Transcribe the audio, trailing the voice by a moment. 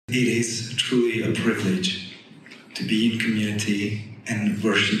It is truly a privilege to be in community and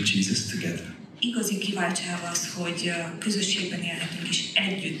worship Jesus together. Igazi kiváltság az, hogy közösségben élhetünk és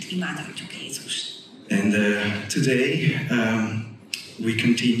együtt imádhatjuk Jézust. And today we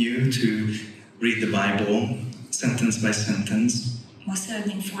continue to read the Bible sentence by sentence. Ma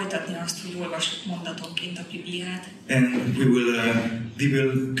szeretnénk folytatni azt, hogy olvassuk mondatonként a Bibliát. And we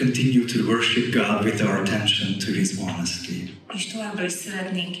will continue to worship God with our attention to His honesty. És továbbra is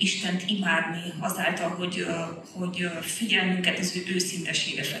szeretnénk Istent imádni azáltal, hogy figyelmünket az ő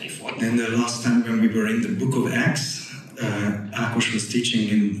őszintesége felé fordul. And the last time when we were in the book of Acts, Ákos was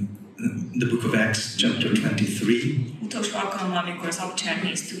teaching in the book of Acts, chapter 23. Utolsó alkalommal, amikor az Apcsel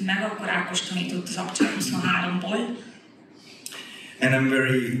néztük meg, akkor Ákos tanított az Apcsel 23-ból. And I'm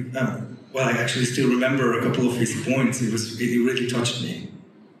very, well, I actually still remember a couple of his points. It really touched me.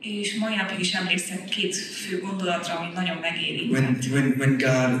 És mai napig is emlékszem két fő gondolatra, ami nagyon megéri. When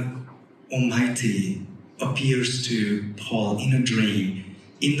God Almighty appears to Paul in a dream,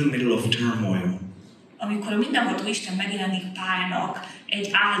 in the middle of turmoil. Amikor a mindenható Isten megjelenik Pálnak egy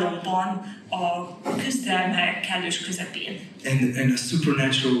álomban a küzdelme kellős közepén. And in a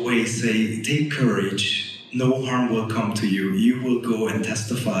supernatural way say, take courage, no harm will come to you. You will go and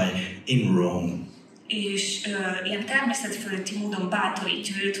testify in Rome. És ilyen természetfölötti módon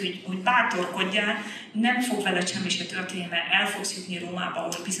bátorítja őt, hogy bátorkodjál, nem fog veled semmi se történni, mert el fogsz jutni Rómába,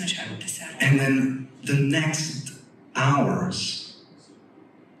 ahol biztonságot teszel. And then the next hours,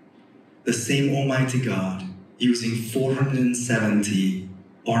 the same Almighty God using 470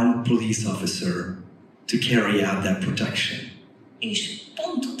 armed police officer to carry out that protection. És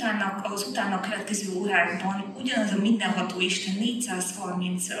pont az utána következő órákban ugyanaz a mindenható Isten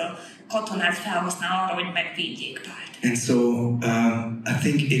 430 katonát felhasznál arra, hogy megvédjék Pált. And so I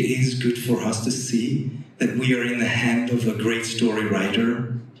think it is good for us to see that we are in the hand of a great story writer.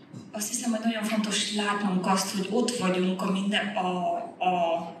 Azt hiszem, hogy nagyon fontos látnunk azt, hogy ott vagyunk a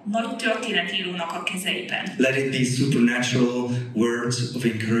nagy történetírónak a kezeiben. Let it be supernatural words of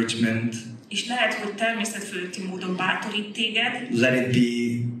encouragement. És lehet, hogy természetfölötti módon bátorít téged. Let it be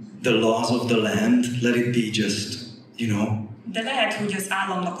the laws of the land. Let it be just, De lehet, hogy az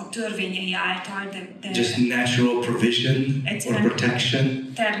államnak a törvényei által, de just natural provision or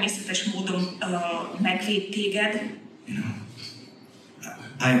protection. Természetes módon megvéd téged.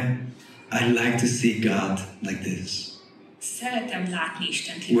 I like to see God like this. Szeretem látni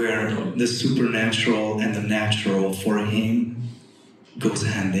Istent where the supernatural and the natural for Him goes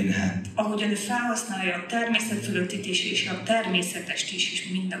hand in hand. Ahogyan ő felhasználja a természet fölöttit is, és a természetest is, és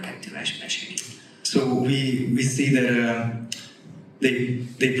mind a kettővel segít. So we see that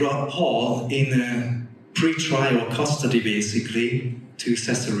they brought Paul in pre-trial custody basically to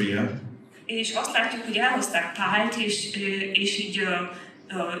Caesarea. És azt látjuk, hogy elhozták Pált, és így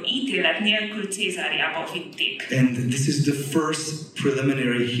ítélet nélkül Cézáriába vitték. And this is the first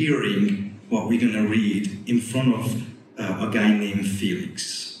preliminary hearing, what we're going to read, in front of a guy named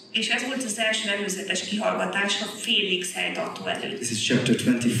Felix. És ez volt az első előzetes kihallgatás a Félix helytartó előtt. This is chapter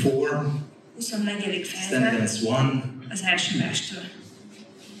 24, 24. fejezet, sentence 1. az első verstől.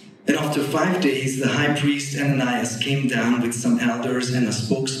 And after 5 days, the high priest Ananias came down with some elders and a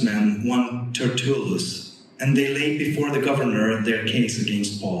spokesman, one Tertullus, and they laid before the governor their case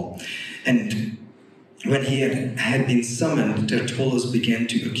against Paul. And when he had been summoned, Tertullus began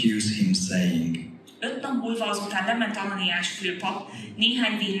to accuse him, saying, 5 nap múlva azután lement Ananiás főpap,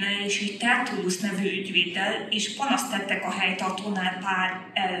 néhány vénnel és egy Tertullus nevű ügyvéddel, és panaszt tettek a helytartónál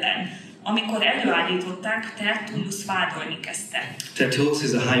Pál ellen. Amikor előállították, Tertullus vádolni kezdte. Tertullus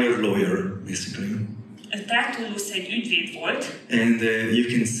is a hired lawyer, basically. Tertullus egy ügyvéd volt. And you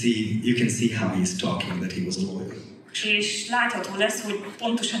can see how he's talking, that he was a lawyer. És látható lesz, hogy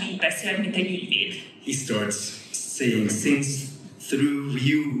pontosan így beszél, mint egy ügyvéd. He starts saying, since through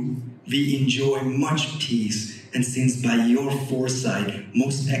you we enjoy much peace, and since by your foresight,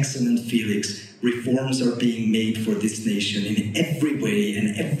 most excellent Felix, reforms are being made for this nation in every way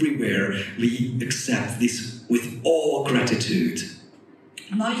and everywhere, we accept this with all gratitude.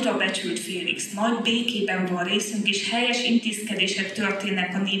 Nagyra becsült Félix, nagy békében van részünk, és helyes intézkedések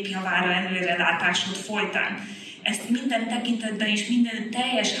történnek a nép javára előrelátásod folytán. Ezt minden tekintetben és minden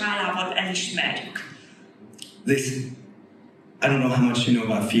teljes hálával elismerjük. I don't know how much you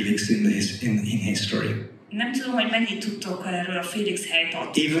know about Felix in history. Nem tudom, hogy mennyit tudtok erről a Félix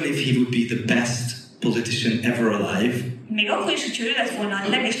helytartóról. Even if he would be the best politician ever alive, még akkor is, hogyha ő lett volna a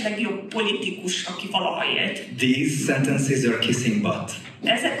legjobb politikus, aki valaha élt. These sentences are kissing butt.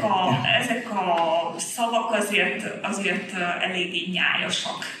 Ezek a szavak azért eléggé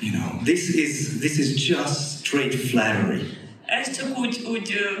nyájasak. This is just straight flattery. Ez csak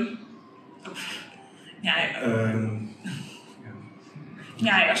úgy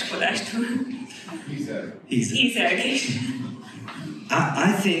nyájaskodást. Hízelgés.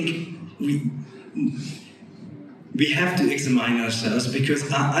 I think we have to examine ourselves because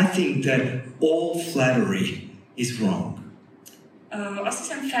I think that all flattery is wrong. Azt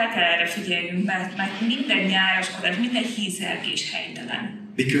hiszem fel kell erre figyelnünk, mert minden nyájaskodás, minden hízelgés helytelen.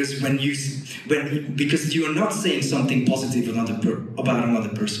 Because because you are not saying something positive about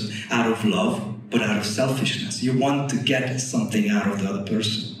another person out of love, but out of selfishness. You want to get something out of the other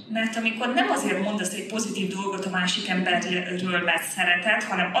person. Mert amikor nem azért mondasz egy pozitív dolgot a másik emberről, mert szereted,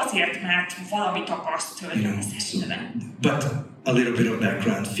 hanem azért, mert valamit akarsz tőle. But a little bit of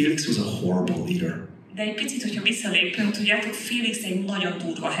background. Felix was a horrible leader. De egy picit, hogyha visszalépünk, tudjátok, Felix egy nagyon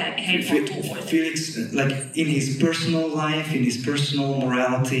durva helyfogó volt. Felix, like in his personal life, in his personal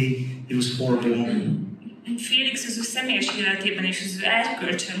morality, he was horrible. Felix az ő személyes életében és az ő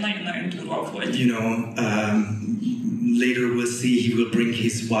erkölcsen nagyon-nagyon durva volt. You know, later we'll see he will bring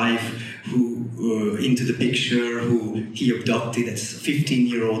his wife into the picture, who he abducted as a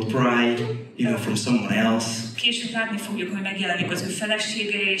 15-year-old bride, you know, from someone else. Később látni fogjuk, hogy megjelenik az ő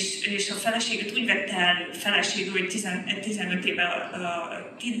felesége, és a feleséget úgy vette el feleségül, hogy 15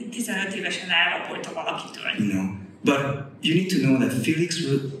 évesen elrabolta valakitől. You know, but you need to know that Felix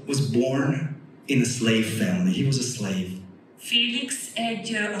was born in a slave family. He was a slave. Felix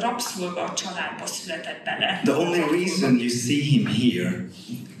egy rabszolga családba született bele. The only reason you see him here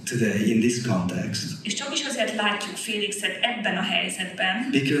today in this context, és csak is azért látjuk Felixet ebben a helyzetben,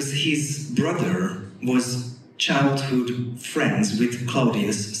 because his brother was childhood friends with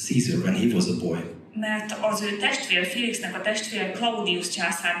Claudius Caesar when he was a boy. Mert az ő testvér, Felixnek a testvér Claudius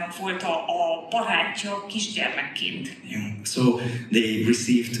császárnak volt a barátja kisgyermekként. Yeah. So they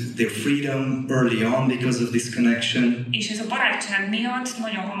received their freedom early on because of this connection. És ez a barátság miatt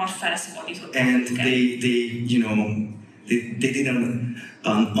nagyon hamar felszabadították And őket. they you know, they did an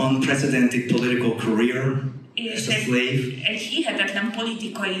unprecedented political career as a slave. Egy hihetetlen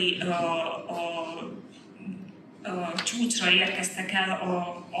politikai csúcsra érkeztek el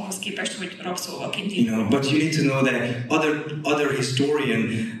ahhoz képest, hogy rabszolgaként You know, but you need to know that other historian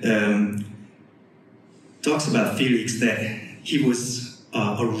talks about Felix that he was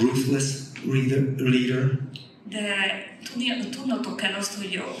a ruthless leader. De tudnotok kell azt,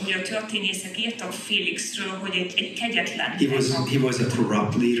 hogy a történészek írtak Felixről, hogy egy kegyetlen. He was a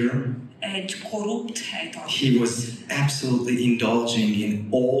corrupt leader. Egy korrupt helytartó. He was absolutely indulging in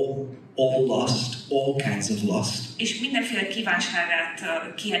all lust, all kinds of lust. És mindenféle kívánságát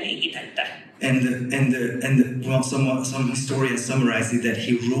kielégítette. Well, some historians summarize it that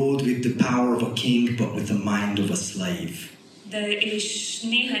he ruled with the power of a king, but with the mind of a slave. És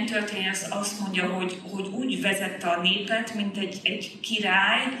néhány történet azt mondja, hogy úgy vezette a népet, mint egy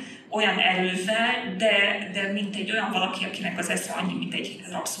király, olyan erővel, de mint egy olyan valaki, akinek az esze annyi, mint egy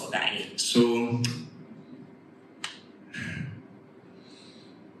rabszolgáé. So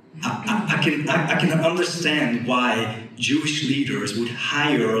I can understand why Jewish leaders would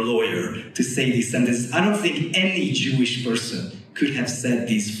hire a lawyer to say these sentences. I don't think any Jewish person could have said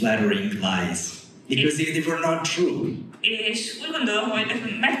these flattering lies because they were not true. És úgy gondolom, hogy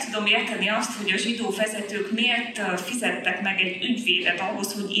meg tudom érteni azt, hogy a zsidó vezetők miért fizettek meg egy ügyvédet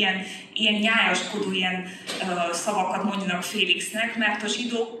ahhoz, hogy ilyen nyájaskodó szavakat mondjanak Félixnek, mert a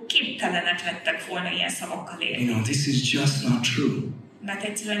zsidók képtelenek lettek volna ilyen szavakkal élni. You know, this is just not true. Mert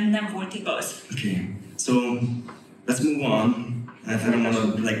egyszerűen nem volt igaz. Okay, so let's move on. I don't want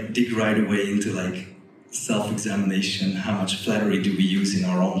to dig right away into self-examination. How much flattery do we use in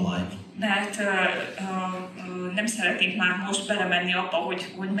our own life? Mert nem szeretnénk már most belemenni abba,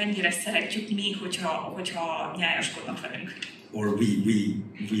 hogy mennyire szeretjük mi, hogyha nyájaskodnak velünk. Or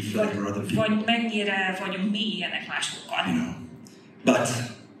we flatter other people. Vagy mennyire vagyunk mi ilyenek másokkal. You know. But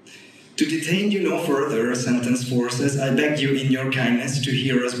to detain you no further, a sentence 4 says, I beg you in your kindness to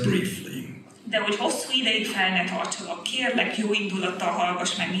hear us briefly. De hogy hosszú ideig fel ne tartsalak, kérlek jó indulattal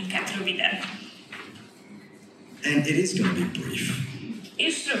hallgass meg minket röviden. And it is going to be brief.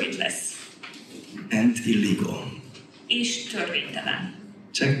 És rövid lesz. And illegal. És törvénytelen.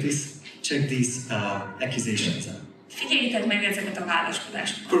 Check these accusations out. Figyeljétek meg ezeket a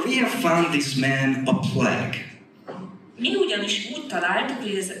vádaskodásokat. For we have found this man a plague. Mi ugyanis úgy találtuk,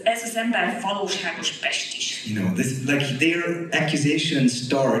 hogy ez az ember valóságos pestis. You know, their accusation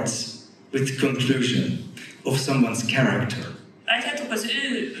starts with conclusion of someone's character. Látjátok, az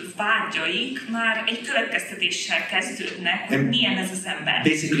ő vágyaik már egy következtetéssel kezdődnek, hogy milyen ez az ember.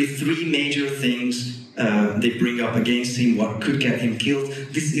 Basically, 3 major things they bring up against him, what could get him killed.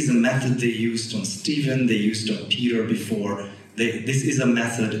 This is a method they used on Stephen, they used on Peter before. This is a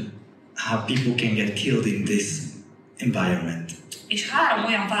method how people can get killed in this environment. És 3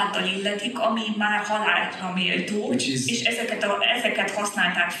 olyan váddal illetik, ami már halálra méltó, és ezeket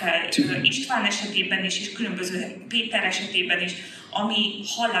használták fel István esetében is, és különböző Péter esetében is, ami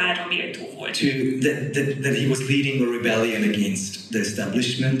halálra méltó volt. That he was leading a rebellion against the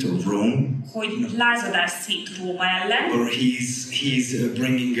establishment of Rome. Hogy lázadás szít Róma ellen. Or he's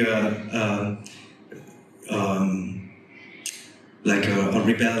bringing a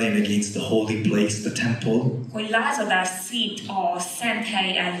rebellion against the holy place, the temple. Hogy lázadás szít a szent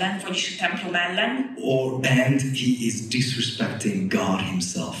hely ellen, vagyis a templom ellen. And he is disrespecting God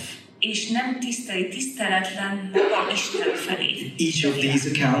himself. És nem tiszteletlen maga Isten felé. Each of these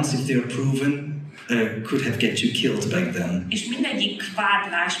accounts, if they're proven, could have get you killed back then. És mindegyik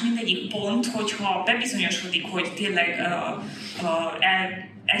vádlás, mindegyik pont, hogyha bebizonyosodik, hogy tényleg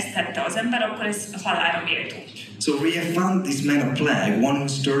ezt tette az ember, akkor ez halálra méltó. So we have found this man a plague, one who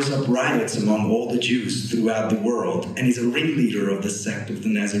stirs up riots among all the Jews throughout the world, and is a ringleader of the sect of the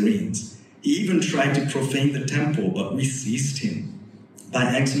Nazarenes. He even tried to profane the temple, but we seized him.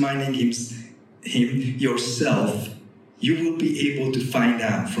 By examining him yourself, you will be able to find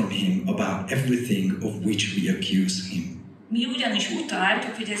out from him about everything of which we accuse him. Mi ugyanis úgy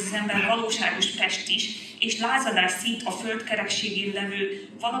találtuk, hogy ez az ember valóságos pestis, és lázadás szít a földkerekségén levő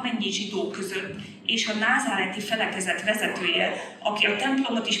valamennyi zsidó között, és a názáreti felekezet vezetője, aki a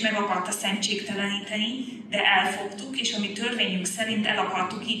templomot is meg akarta szentségteleníteni, de elfogtuk, és a mi törvényünk szerint el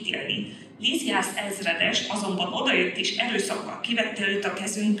akartuk ítélni. Líziász ezredes azonban odajött és erőszakkal kivette őt a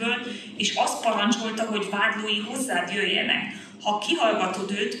kezünkből, és azt parancsolta, hogy vádlói hozzád jöjjenek. Ha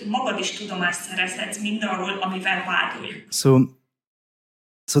kihallgatod őt, magad is tudomást szerezhetsz mindarról, amivel vádoljuk.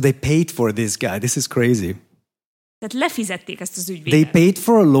 So they paid for this guy. This is crazy. Tehát lefizették ezt az ügyvédet. They paid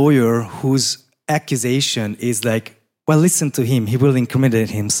for a lawyer whose accusation is like, well, listen to him. He will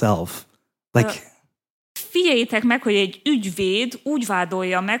incriminate himself. Like... Figyeljétek meg, hogy egy ügyvéd úgy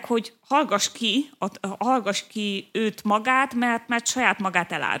vádolja meg, hogy hallgass ki őt magát, mert saját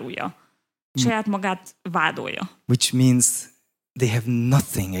magát elárulja. Saját magát vádolja. Which means they have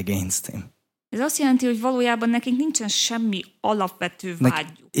nothing against him. Ez azt jelenti, hogy valójában nekik nincsen semmi alapvető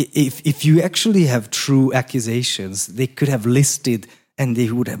vágyuk. If you actually have true accusations, they could have listed and they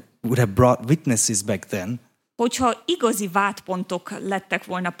would have brought witnesses back then. Hogyha igazi vádpontok lettek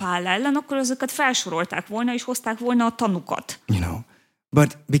volna Pál ellen, akkor azokat felsorolták volna, és hozták volna a tanukat.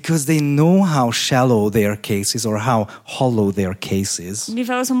 But because they know how shallow their case is, or how hollow their case is.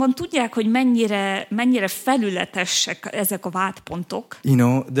 Mivel azonban tudják, hogy mennyire felületesek ezek a vádpontok.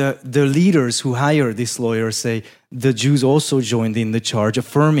 The leaders who hired this lawyer say the Jews also joined in the charge,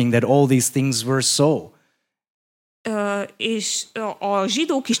 affirming that all these things were so. És a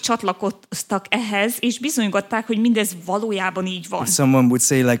zsidók is csatlakoztak ehhez, és bizonygatták, hogy mindez valójában így van. Someone would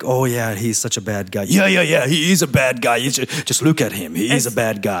say like, oh yeah, he's such a bad guy. Yeah, he is a bad guy. Just look at him. He is a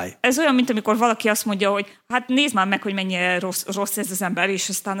bad guy. Ez olyan, mint amikor valaki azt mondja, hogy hát nézd már meg, hogy mennyire rossz ez az ember, és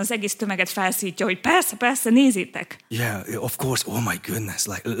aztán az egész tömeget felszítja, hogy persze, nézzétek. Yeah, of course. Oh my goodness.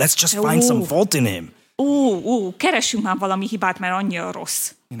 Like, let's just find some fault in him. Keressünk már valami hibát, mert annyira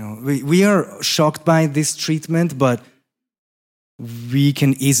rossz. We are shocked by this treatment, but we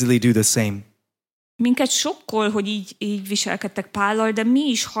can easily do the same. Minket sokkol, hogy így viselkedtek Pállal, de mi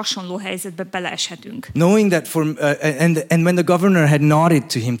is hasonló helyzetbe beleeshetünk. Knowing that and when the governor had nodded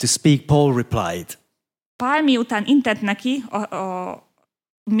to him to speak, Paul replied. Pál miután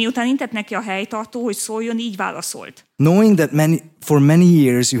intett neki a helytartó, hogy szóljon, így válaszolt. Knowing that for many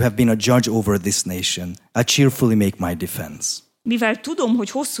years you have been a judge over this nation, I cheerfully make my defense. Mivel tudom, hogy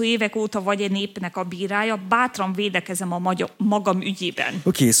hosszú évek óta vagy egy népnek a bírája, bátran védekezem a magam ügyében.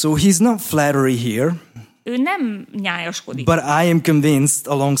 Okay, so he's not flattery here. Ő nem nyájaskodik. But I am convinced,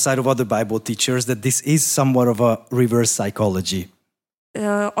 alongside of other Bible teachers, that this is somewhat of a reverse psychology.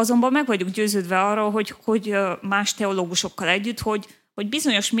 Azonban meg vagyok győződve arról, hogy más teológusokkal együtt, hogy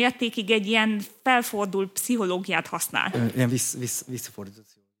bizonyos mértékig egy ilyen felfordult pszichológiát használ.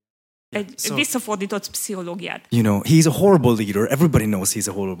 Visszafordított pszichológiát. He's a horrible leader. Everybody knows he's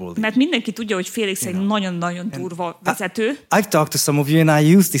a horrible leader. Mert mindenki tudja, hogy Félix egy nagyon-nagyon durva vezető. I've talked to some of you and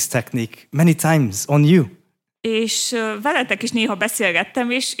I use this technique many times on you. És veletek is néha beszélgettem,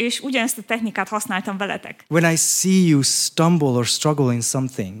 és ugyanezt a technikát használtam veletek. When I see you stumble or struggle in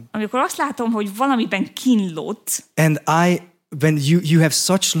something. Amikor azt látom, hogy valamiben kínlódsz. And when you have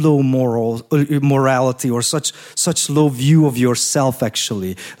such low morality or such low view of yourself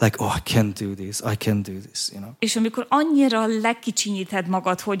actually, like, oh, I can't do this, És amikor annyira lekicsinyíted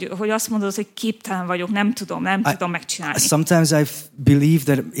magad, hogy azt mondod, hogy képtelen vagyok, nem tudom megcsinálni. Sometimes I believe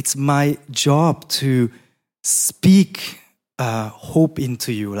that it's my job to speak hope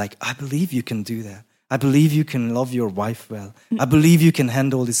into you. Like, I believe you can do that. I believe you can love your wife well. I believe you can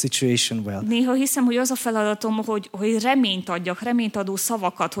handle the situation well. Néha hiszem, hogy az a feladatom, hogy reményt adjak, reményt adó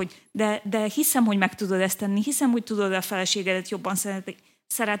szavakat, hogy de hiszem, hogy meg tudod ezt tenni, hiszem, hogy tudod a feleségedet jobban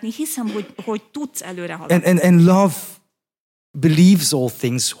szeretni, hiszem, hogy tudsz előre haladni. And love believes all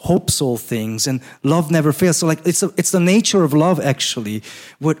things, hopes all things, and love never fails. So like it's the nature of love actually,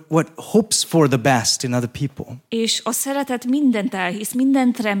 what hopes for the best in other people. És a szeretet mindent elhisz,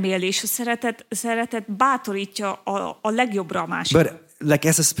 mindent remél, és a szeretet bátorítja a legjobbra a másikra. But like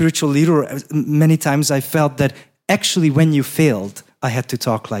as a spiritual leader, many times I felt that actually when you failed, I had to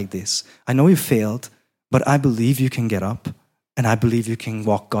talk like this. I know you failed, but I believe you can get up, and I believe you can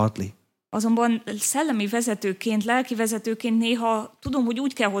walk godly. Azonban szellemi vezetőként, lelki vezetőként néha tudom, hogy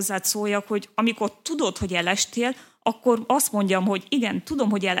úgy kell hozzád szóljak, hogy amikor tudod, hogy elestél, akkor azt mondjam, hogy igen, tudom,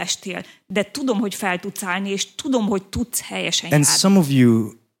 hogy elestél, de tudom, hogy fel tudsz állni, és tudom, hogy tudsz helyesen járni. And some of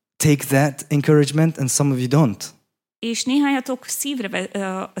you take that encouragement and some of you don't. És néhányatok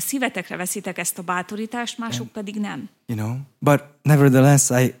szívetekre veszitek ezt a bátorítást, mások pedig nem. You know, but nevertheless,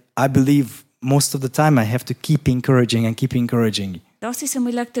 I believe most of the time I have to keep encouraging and keep encouraging. De azt hiszem,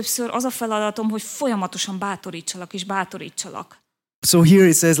 hogy legtöbbször az a feladatom, hogy folyamatosan bátorítsalak és bátorítsalak. So here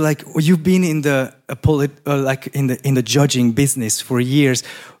it says like you've been in the in the judging business for years,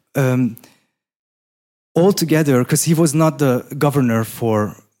 altogether, because he was not the governor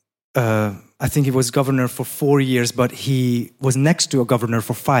for. I think he was governor for 4 years, but he was next to a governor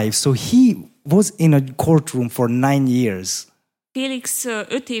for 5. So he was in a courtroom for 9 years. Félix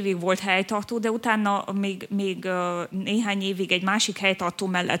 5 évig volt helytartó, de utána még néhány évig egy másik helytartó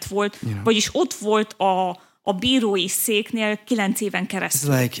mellett volt, vagyis ott volt a bírói széknél 9 éven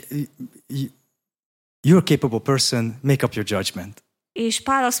keresztül. It's like, you're a capable person, make up your judgment. És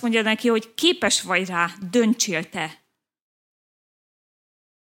Pál azt mondja neki, hogy képes vagy rá, döntsél te.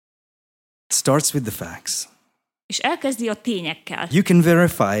 It starts with the facts. És elkezdi a tényekkel. You can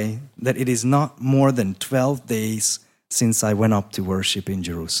verify that it is not more than 12 days since I went up to worship in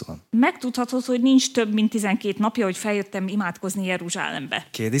Jerusalem. Megtudhatod, hogy nincs több mint 12 napja, hogy feljöttem imádkozni Jeruzsálembe.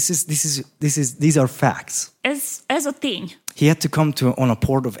 Okay, these are facts. Ez a tény. He had to come on a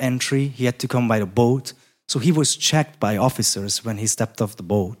port of entry. He had to come by the boat. So he was checked by officers when he stepped off the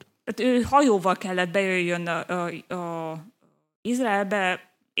boat. Tehát ő hajóval kellett bejöjjön Izraelbe,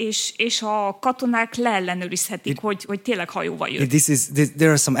 és a katonák leellenőrizhetik, hogy tényleg hajóval jött. There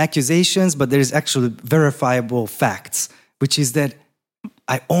are some accusations, but there is actually verifiable facts, which is that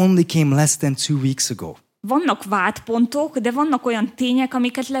I only came less than 2 weeks ago. Vannak vádpontok, de vannak olyan tények,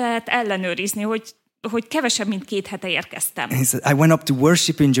 amiket le lehet ellenőrizni, hogy kevesebb, mint 2 hete érkeztem. And he said, I went up to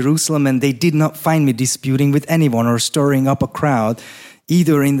worship in Jerusalem, and they did not find me disputing with anyone or stirring up a crowd,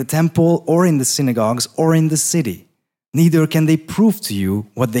 either in the temple or in the synagogues or in the city. Neither can they prove to you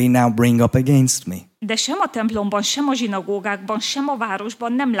what they now bring up against me. De sem a templomban, sem a zsinagógákban, sem a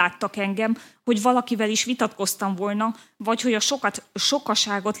városban nem láttak engem, hogy valakivel is vitatkoztam volna, vagy hogy a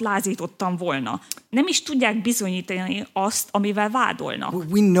sokaságot lázítottam volna. Nem is tudják bizonyítani azt, amivel vádolnak.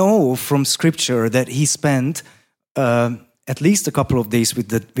 We know from Scripture that he spent at least a couple of days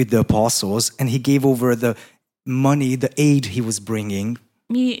with the apostles, and he gave over the money, the aid he was bringing.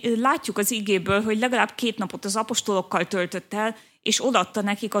 Mi látjuk az igéből, hogy legalább 2 napot az apostolokkal töltött el, és odaadta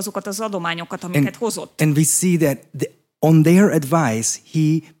nekik azokat az adományokat, amiket hozott. And we see that on their advice,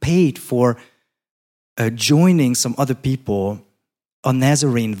 he paid for joining some other people a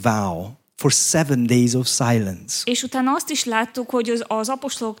Nazarene vow for 7 days of silence. És utána azt is láttuk, hogy az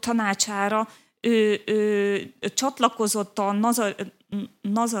apostolok tanácsára ő csatlakozott a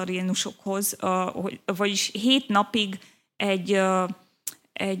nazarénusokhoz, vagyis 7 napig egy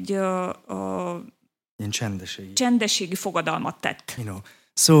csendességi fogadalmat tett. You know,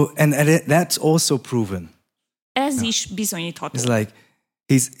 so and that's also proven. Ez is bizonyítható.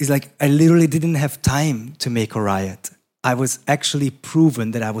 He's like, I literally didn't have time to make a riot. I was actually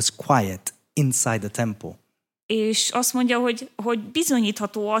proven that I was quiet inside the temple. És azt mondja, hogy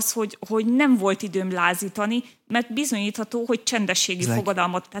bizonyítható az, hogy nem volt időm lázítani, mert bizonyítható, hogy csendességi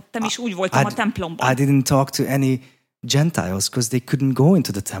fogadalmat tettem, és úgy voltam a templomban. I didn't talk to any Gentiles because they couldn't go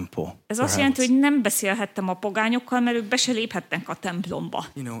into the temple. Ez azt jelenti, hogy nem beszélhettem a pogányokkal, mert ők be se léphettek a templomba.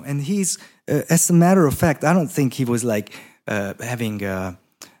 You know, and he's as a matter of fact, I don't think he was like having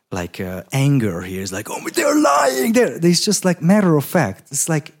anger here. He's like, oh, they're lying. It's just like matter of fact. It's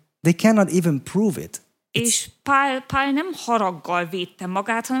like they cannot even prove it. És Pál nem haraggal védte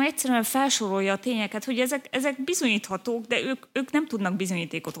magát, hanem egyszerűen felsorolja a tényeket, hogy ezek bizonyíthatók, de ők nem tudnak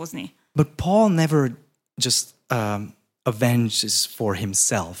bizonyítékot hozni. But Paul never just avenges for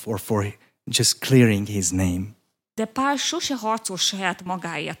himself or for just clearing his name. De Pál sose harcol saját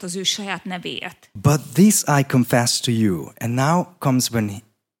magáért, az ő saját nevéért. But this I confess to you. And now comes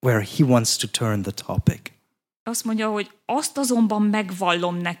where he wants to turn the topic. Azt mondja, hogy azt azonban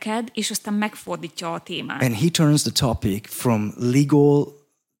megvallom neked, és aztán megfordítja a témát. And he turns the topic from legal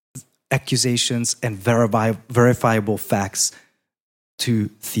accusations and verifiable facts to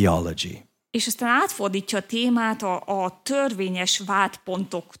theology. És aztán átfordítja a témát a törvényes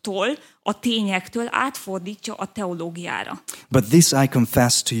vádpontoktól, a tényektől, átfordítja a teológiára. But this I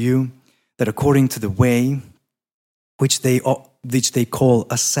confess to you, that according to the way which they call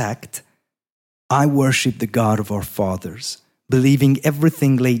a sect, I worship the God of our fathers, believing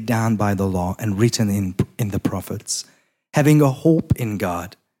everything laid down by the law and written in the prophets, having a hope in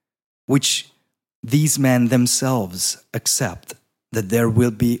God, which these men themselves accept, that there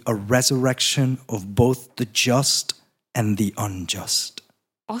will be a resurrection of both the just and the unjust.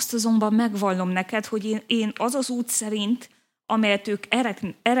 Azt azonban megvallom neked, hogy én az az út szerint, amelyet ők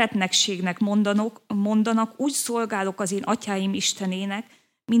eretnekségnek mondanak, úgy szolgálok az én atyáim Istenének,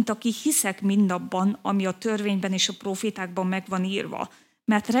 mint aki hiszek mindabban, ami a törvényben és a profétákban meg van írva.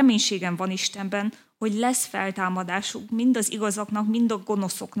 Mert reménységem van Istenben, hogy lesz feltámadásuk mind az igazaknak, mind a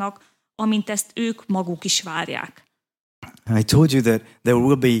gonoszoknak, amint ezt ők maguk is várják. I told you that there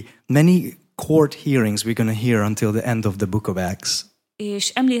will be many court hearings we're going to hear until the end of the book of Acts. És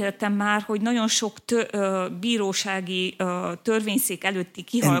említettem már, hogy nagyon sok bírósági törvényszék előtti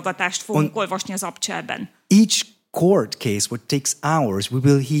kihallgatást fogunk olvasni az Apcselben. Each court case, what takes hours, we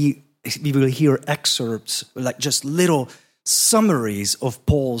will hear excerpts, like just little summaries of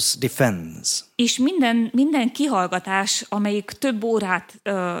Paul's defense. És minden kihallgatás, amelyik több órát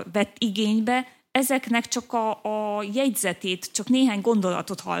vett igénybe, ezeknek csak a jegyzetét, csak néhány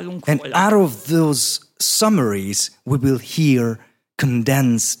gondolatot hallunk róla. And out of those summaries, we will hear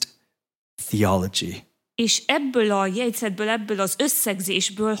condensed theology. És ebből a jegyzetből, ebből az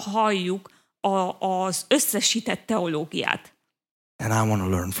összegzésből halljuk az összesített teológiát. And I want to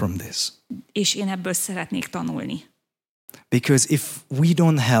learn from this. És én ebből szeretnék tanulni. Because if we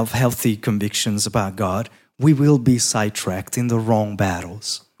don't have healthy convictions about God, we will be sidetracked in the wrong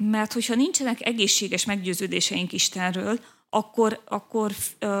battles. Mert hogyha nincsenek egészséges meggyőződéseink Istenről, akkor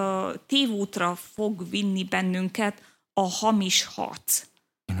tévútra fog vinni bennünket a hamis harc.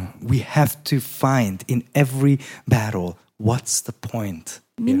 We have to find in every battle what's the point.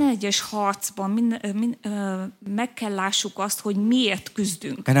 Minden egyes harcban meg kell lássuk azt, hogy miért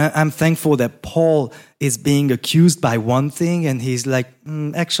küzdünk. And I'm thankful that Paul is being accused by one thing and he's like,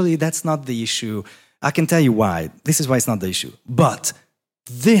 actually that's not the issue. I can tell you why. This is why it's not the issue. But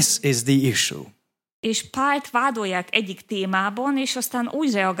this is the issue. És Pált vádolják egyik témában, és aztán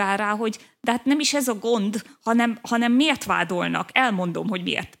úgy reagál rá, hogy de hát nem is ez a gond, hanem miért vádolnak. Elmondom, hogy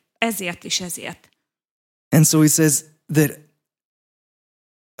miért. Ezért és ezért. And so he says that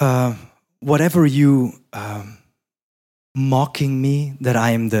whatever you mocking me, that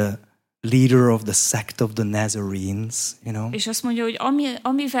I am the leader of the sect of the Nazarenes, you know. És azt mondja, hogy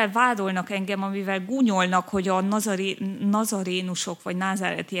amivel vádolnak engem, amivel gúnyolnak, hogy a nazarénusok vagy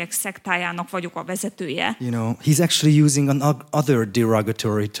názáretiek szektájának vagyok a vezetője. You know, he's actually using another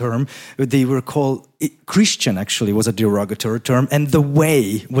derogatory term. They were called Christian. Actually, was a derogatory term, and the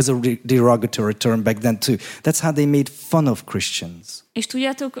way was a derogatory term back then too. That's how they made fun of Christians. És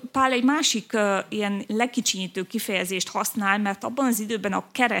tudjátok, Pál egy másik ilyen lekicsinyítő kifejezést használ, mert abban az időben a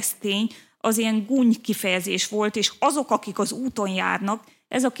keresztény az ilyen gúny kifejezés volt, és azok, akik az úton járnak,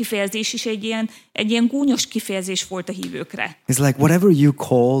 ez a kifejezés is egy ilyen gúnyos kifejezés volt a hívőkre. It's like whatever you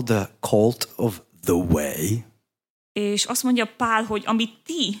call the cult of the way. És azt mondja Pál, hogy amit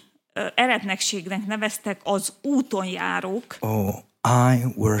ti eretnekségnek neveztek az úton járók. Oh, I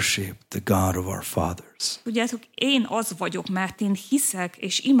worship the God of our fathers. Tudjátok, én az vagyok, mert én hiszek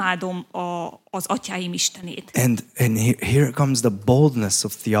és imádom az atyáim Istenét. And here comes the boldness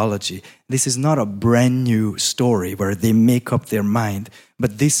of theology. This is not a brand new story where they make up their mind,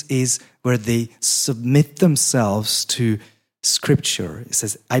 but this is where they submit themselves to Scripture. It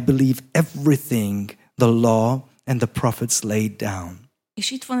says, I believe everything the law and the prophets laid down.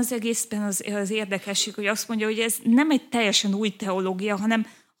 És itt van az egészben az érdekesség, hogy azt mondja, hogy ez nem egy teljesen új teológia,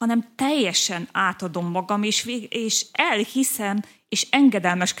 hanem teljesen átadom magam, és elhiszem, és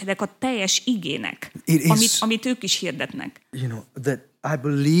engedelmeskedek a teljes igének, amit ők is hirdetnek. You know, that I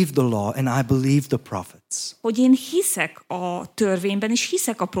believe the law and I believe the prophets. Hogy én hiszek a törvényben, és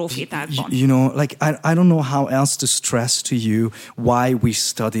hiszek a profétákban. You know, like I don't know how else to stress to you why we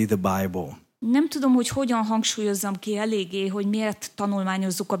study the Bible. Nem tudom, hogy hogyan hangsúlyozzam ki eléggé, hogy miért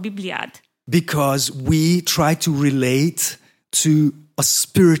tanulmányozzuk a Bibliát. Because we try to relate to a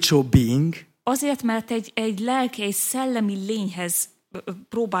spiritual being. Azért, mert egy lelki és szellemi lényhez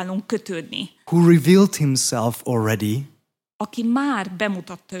próbálunk kötődni. who revealed himself already, Aki már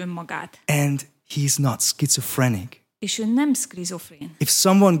bemutatta önmagát. and he's not schizophrenic. És ő nem szkizofrén. If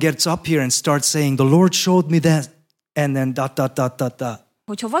someone gets up here and starts saying, the Lord showed me that, and then ...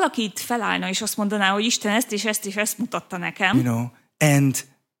 Hogyha valaki itt felállna és azt mondaná, hogy Isten ezt és ezt és ezt mutatta nekem, you know, and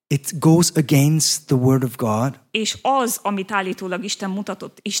it goes against the word of God, és az, amit állítólag Isten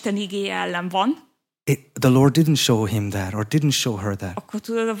mutatott, Isten igéje ellen van, the Lord didn't show him that or didn't show her that. akkor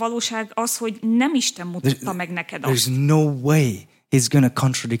tudod, a valóság az, hogy nem Isten mutatta meg neked azt. There's no way he's going to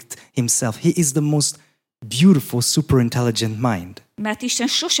contradict himself. He is the most beautiful, super intelligent mind. Mert Isten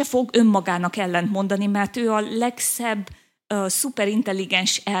sose fog önmagának ellent mondani, mert ő a legszebb,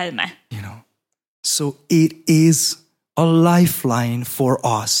 szuperintelligens elme. You know, so it is a lifeline for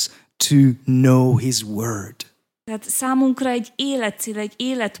us to know his word. Tehát számunkra egy életcél, egy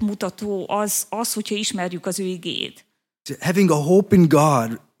életmutató az, hogyha ismerjük az ő igéjét. Having a hope in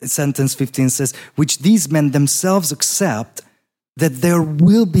God, sentence 15 says, which these men themselves accept, that there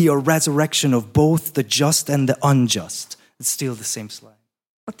will be a resurrection of both the just and the unjust. It's still the same slide.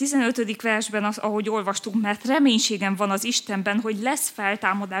 A 15. versben, ahogy olvastuk, mert reménységem van az Istenben, hogy lesz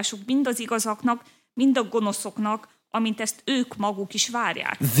feltámadásuk mind az igazaknak, mind a gonoszoknak, amint ezt ők maguk is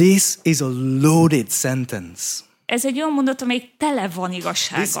várják. This is a loaded sentence. Ez egy olyan mondat, amely tele van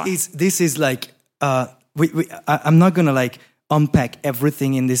igazsággal. This is like, I'm not going to like unpack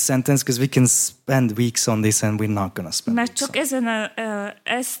everything in this sentence because we can spend weeks on this and we're not going to spend Mert csak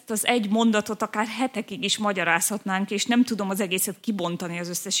ezt az egy mondatot akár hetekig is magyarázhatnánk, és nem tudom az egészet kibontani, az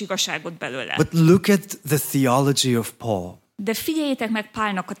összes igazságot belőle. But look at the theology of Paul. De figyeljétek meg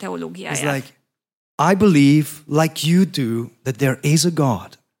Pálnak a teológiáját. It's like, I believe, like you do, that there is a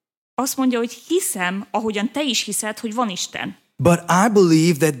God. Azt mondja, hogy hiszem, ahogyan te is hiszed, hogy van Isten. But I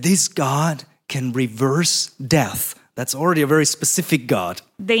believe that this God can reverse death. That's already a very specific God.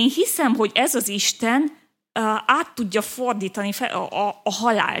 De én hiszem, hogy ez az Isten át tudja fordítani a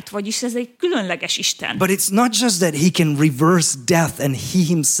halált, vagyis ez egy különleges Isten. But it's not just that he can reverse death and he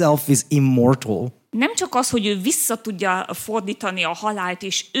himself is immortal. Nem csak az, hogy ő vissza tudja fordítani a halált,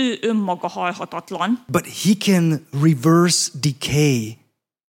 és ő önmaga halhatatlan. But he can reverse decay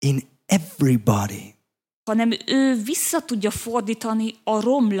in everybody. Hanem ő vissza tudja fordítani a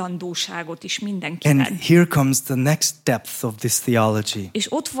romlandóságot is mindenkiben. And here comes the next depth of this theology.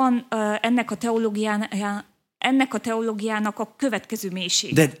 És ott van ennek a teológiának a következő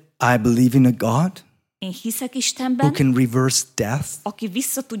mélysége. That I believe in a God Én hiszek who Istenben, can reverse death. aki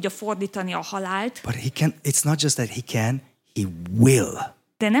vissza tudja fordítani a halált, But it's not just that he can, he will.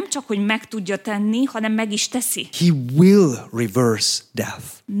 de nem csak, hogy meg tudja tenni, hanem meg is teszi. He will reverse death.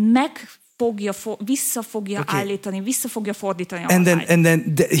 Vissza fogja állítani, vissza fogja fordítani a And halált.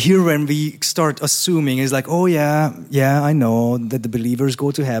 then here when we start assuming is like, oh yeah, I know that the believers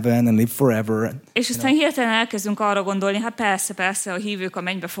go to heaven and live forever. És aztán hirtelen elkezdünk arra gondolni, hát persze, a hívők a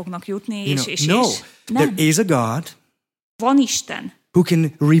mennybe fognak jutni, és No, nem. there is a God Van Isten, who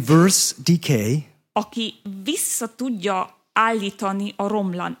can reverse decay, aki vissza tudja állítani a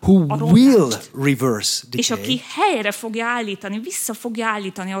who will romlást. reverse És aki decay helyre fogja állítani, vissza fogja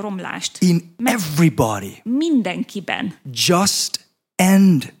állítani a romlást. in everybody, Mindenkiben. just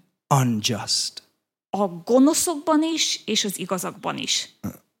and unjust. A gonoszokban is, és az igazakban is.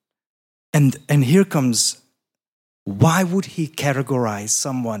 And here comes, why would he categorize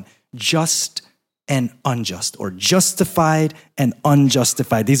someone just and unjust, or justified and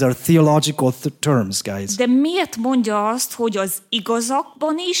unjustified? These are theological terms, guys. De miért mondja azt, hogy az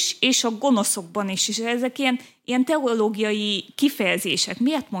igazakban is, és a gonoszokban is? És ezek ilyen teológiai kifejezések.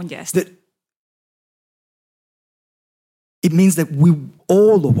 Miért mondja ezt? It means that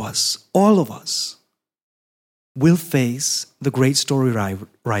all of us will face the great story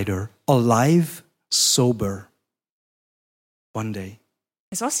writer alive, sober, one day.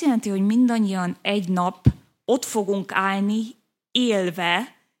 Ez azt jelenti, hogy mindannyian egy nap ott fogunk állni,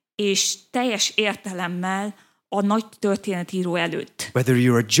 élve, és teljes értelemmel a nagy történetíró előtt. Whether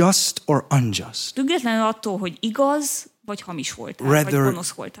you're just or unjust. Függetlenül attól, hogy igaz, vagy hamis voltál, vagy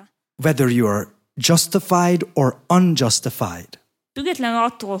gonosz voltál. Whether you are justified or unjustified. Függetlenül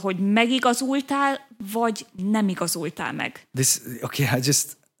attól, hogy megigazultál, vagy nem igazultál meg.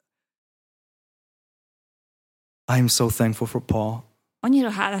 I'm so thankful for Paul. Annyira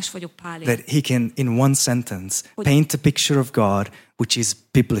hálás vagyok Pálért. That he can, in one sentence, paint a picture of God which is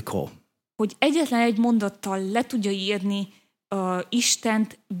biblical. Hogy egyetlen egy mondattal le tudja írni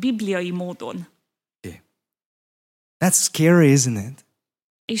Istent bibliai módon. Okay. That's scary, isn't it?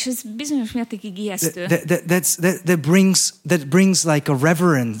 És ez bizonyos mértékig ijesztő. That brings like a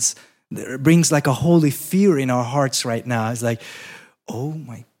reverence It brings like a holy fear in our hearts right now. It's like, oh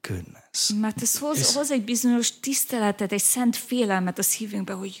my goodness. Mert ez hoz egy bizonyos tiszteletet, egy szent félelmet a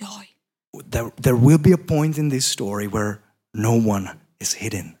szívünkbe, hogy jaj. There will be a point in this story where no one is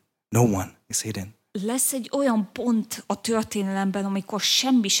hidden. No one is hidden. Lesz egy olyan pont a történelemben, amikor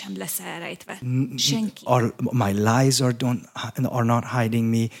semmi sem lesz elrejtve. Senki. My lies are not hiding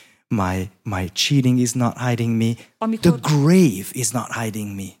me. My cheating is not hiding me. The grave is not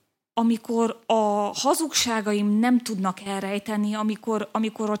hiding me. Amikor a hazugságaim nem tudnak elrejteni,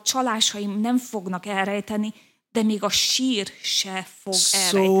 amikor a csalásaim nem fognak elrejteni, de még a sír se fog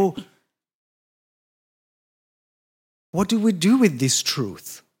elrejteni. So, what do we do with this truth?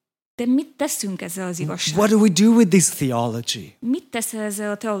 De mit teszünk ezzel az igazsággal? What do we do with this theology? Mit teszel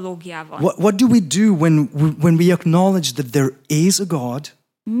ezzel a teológiával? What do we do when we acknowledge that there is a God?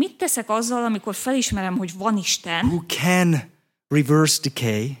 Mit teszek azzal, amikor felismerem, hogy van Isten, who can reverse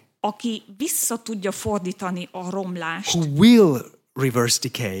decay, aki vissza tudja fordítani a romlást, who will reverse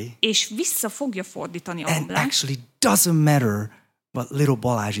decay, és vissza fogja fordítani a and romlást, actually doesn't matter what little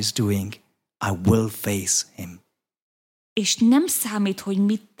Balázs is doing, I will face him. És nem számít, hogy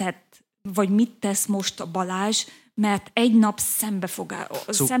mit tett, vagy mit tesz most a Balázs, mert egy nap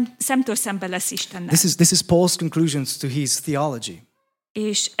szemtől szembe lesz Istennel. This is Paul's conclusions to his theology.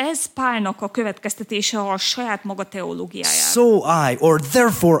 És ez Pálnak a következtetése a saját maga teológiájára.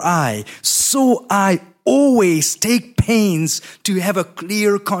 Therefore I always take pains to have a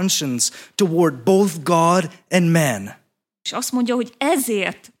clear conscience toward both God and man. És azt mondja, hogy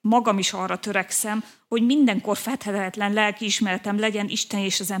ezért magam is arra törekszem, hogy mindenkor fethetetlen lelkiismeretem legyen Isten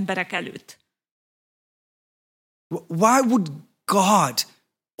és az emberek előtt. Why would God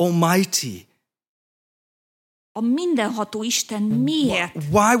Almighty, a mindenható Isten miért?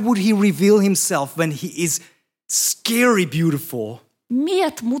 Why would he reveal himself when he is scary beautiful?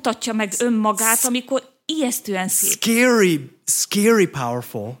 Miért mutatja meg önmagát, amikor ijesztően szép? Scary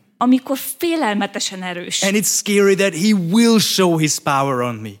powerful. Amikor félelmetesen erős. And it's scary that he will show his power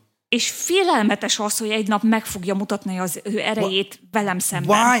on me. És félelmetes az, hogy egy nap meg fogja mutatni az ő erejét velem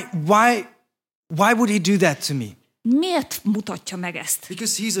szemben. Why would he do that to me? Miért mutatja meg ezt?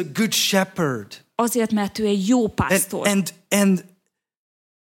 Because he's a good shepherd. Azért, mert ő egy jó pásztor. And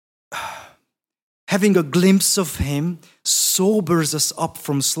having a glimpse of him sobers us up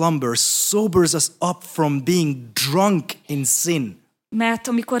from slumber, sobers us up from being drunk in sin. Mert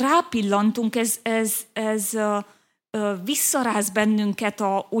amikor rápillantunk, ez visszaráz bennünket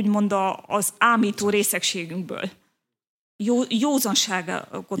úgymond az ámító részegségünkből.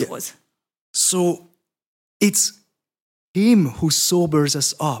 Józanságot hoz. So it's him who sobers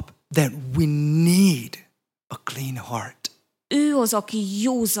us up, that we need a clean heart. Ő az, aki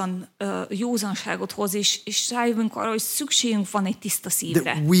józanságot hoz, és rájövünk arra, hogy szükségünk van egy tiszta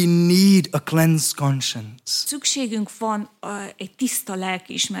szívre. That we need a cleansed conscience. Szükségünk van egy tiszta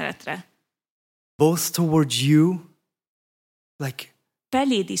lelkiismeretre. Both towards you, like,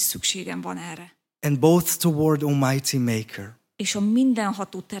 feléd is szükségem van erre. And both toward Almighty Maker. És a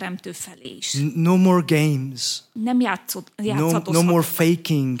mindenható teremtő felé is. No more games. Nem játszadozhatom. No more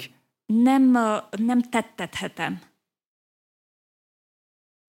faking. Nem tettethetem.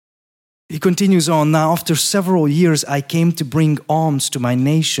 He continues on, now after several years I came to bring alms to my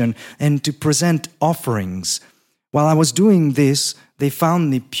nation and to present offerings. While I was doing this, they found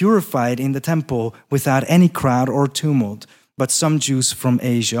me purified in the temple without any crowd or tumult, but some Jews from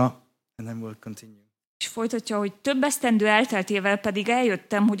Asia, and then we'll continue. És folytatja, hogy több esztendő elteltével pedig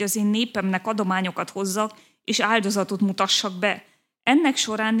eljöttem, hogy az én népemnek adományokat hozzak, és áldozatot mutassak be. Ennek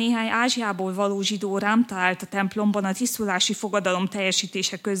során néhány Ázsiából való zsidó rám talált a templomban a tisztulási fogadalom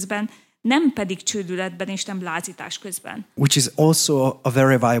teljesítése közben, nem pedig csődületben és nem lázítás közben. Which is also a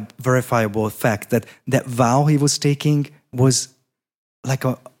verifiable fact that vow he was taking was like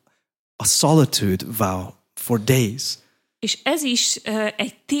a solitude vow for days. És ez is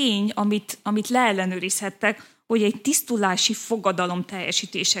egy tény, amit leellenőrizhettek, hogy egy tisztulási fogadalom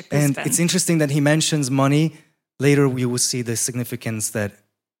teljesítése közben. And it's interesting that he mentions money. Later we will see the significance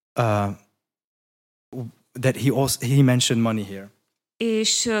that he mentioned money here.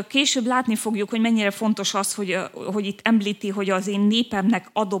 És később látni fogjuk, hogy mennyire fontos az, hogy itt említi, hogy az én népemnek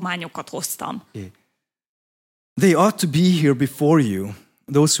adományokat hoztam. Okay. They ought to be here before you,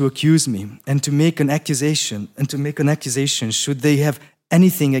 those who accuse me, and to make an accusation should they have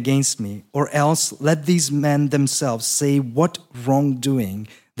anything against me, or else let these men themselves say what wrongdoing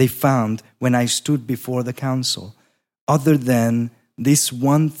they found when I stood before the council, other than this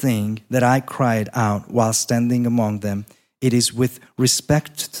one thing that I cried out while standing among them. It is with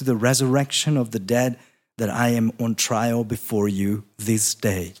respect to the resurrection of the dead that I am on trial before you this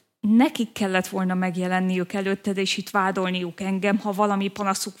day. nekik kellett volna megjelenniük előtted, és itt vádolniuk engem, ha valami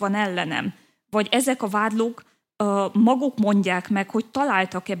panaszuk van ellenem. Vagy ezek a vádlók maguk mondják meg, hogy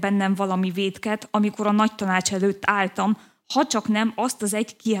találtak-e bennem valami vétket, amikor a nagy tanács előtt álltam, ha csak nem azt az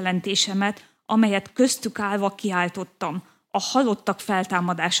egy kijelentésemet, amelyet köztük állva kiáltottam. A halottak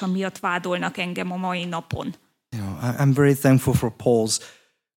feltámadása miatt vádolnak engem a mai napon. You know, I'm very thankful for Paul's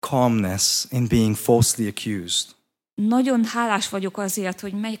calmness in being falsely accused. Nagyon hálás vagyok azért,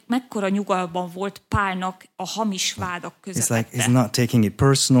 hogy mekkora nyugalban volt Pálnak a hamis vádak közepette. He's not taking it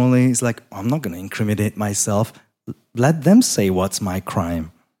personally. He's like, I'm not going to incriminate myself. Let them say what's my crime.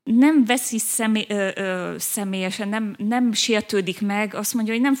 Nem veszi személyesen, nem sértődik meg, azt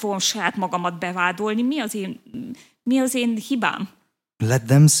mondja, hogy nem fogom saját magamat bevádolni. Mi az én hibám? Let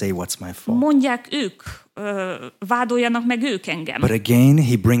them say what's my fault. Mondják ők, vádoljanak meg ők engem. But again,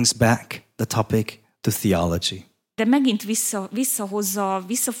 he brings back the topic to theology. De megint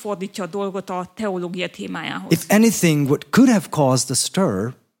visszafordítja a dolgot a teológia témájához. If anything, what could have caused a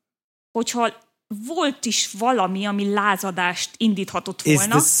stir, hogyha volt is valami, ami lázadást indíthatott is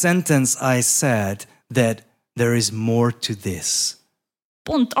volna, the sentence I said that there is more to this.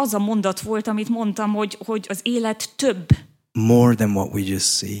 Pont az a mondat volt, amit mondtam, hogy az élet több. More than what we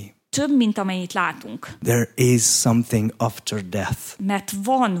just see. Több, mint amennyit látunk. There is something after death. Mert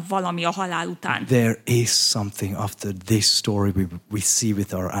van valami a halál után. There is something after this story we see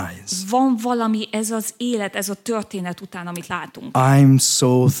with our eyes. Van valami, ez az élet, ez a történet után, amit látunk. I'm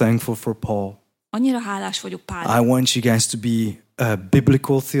so thankful for Paul. Annyira hálás vagyok Pálnak. I want you guys to be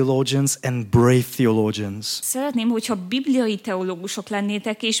biblical theologians and brave theologians. Szeretném, hogyha bibliai teológusok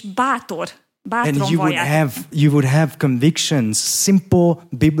lennétek, és bátran And valljátok. you would have convictions, simple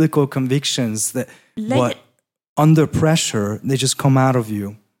biblical convictions that under pressure they just come out of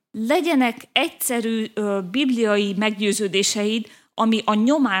you. Legyenek egyszerű bibliai meggyőződéseid, ami a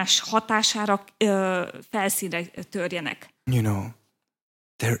nyomás hatására felszínre törjenek. You know,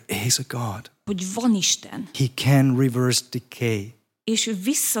 there is a God. Hogy van Isten. He can reverse decay. És ő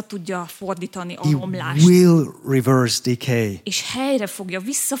vissza tudja fordítani a He romlást. will reverse decay. És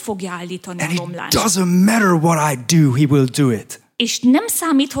vissza fogja állítani And a it romlást. doesn't matter what I do, he will do it. És nem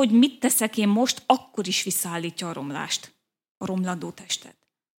számít, hogy mit teszek én most, akkor is visszaállítja a romlást. A romlandó testet.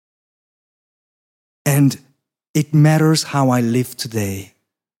 And it matters how I live today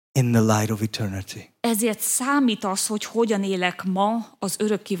in the light of eternity. Ezért számít az, hogy hogyan élek ma az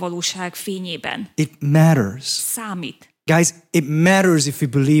örökkévalóság fényében. It matters. Számít. Guys, it matters if we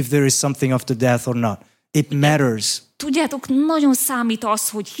believe there is something after death or not. It matters. Tudjátok, nagyon számít az,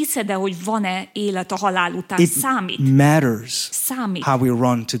 hogy hiszed-e, hogy van-e élet a halál után. It Számít. matters Számít. how we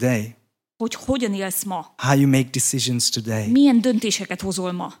run today, Hogy hogyan élsz ma. how you make decisions today. Milyen döntéseket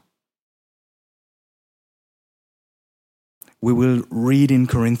hozol ma. We will read in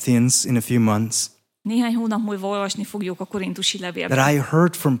Corinthians in a few months Néhány hónap múlva olvasni fogjuk a korintusi levélben. that I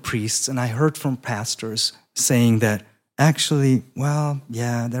heard from priests and I heard from pastors saying that actually, well,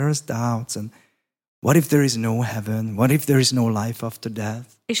 yeah, there is doubts and what if there is no heaven? What if there is no life after death?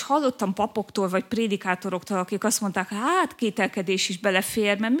 És hallottam papoktól vagy prédikátoroktól, akik azt mondták, hát kételkedés is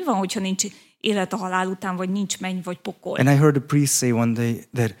belefér, mert mi van, hogyha nincs élet a halál után, vagy nincs menny, vagy pokol. And I heard a priest say one day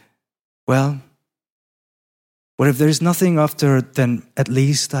that, well, what if there is nothing after, then at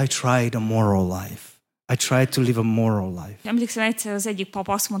least I tried a moral life. I tried to live a moral life. Emlékszem, egyszer az egyik pap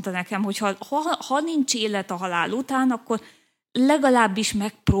azt mondta nekem, hogy ha nincs élet a halál után, akkor legalábbis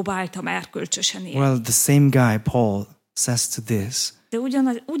megpróbáltam erkölcsösen élni. Well, the same guy, Paul, says to this. De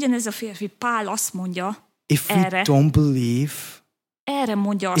ugyanez a férfi, Pál azt mondja If we don't believe, erre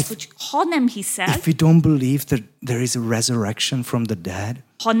mondja azt, hogy ha nem hiszel, if we don't believe that there is a resurrection from the dead,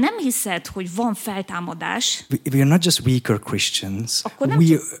 ha nem hiszed, hogy van feltámadás, we are not just weaker Christians. akkor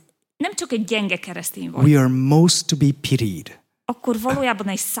nem csak egy gyenge keresztény vagy. We are most to be pitied. Akkor valójában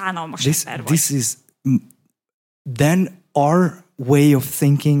egy szánalmas ember vagy. Then our way of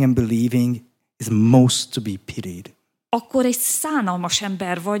thinking and believing is most to be pitied. Akkor egy szánalmas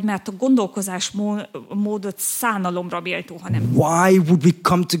ember vagy, mert a gondolkozás módot szánalomra méltó, hanem. Why would we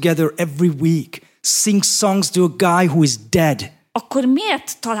come together every week, sing songs to a guy who is dead? Akkor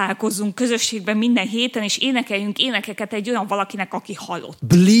miért találkozzunk közösségben minden héten, és énekeljünk énekeket egy olyan valakinek, aki halott?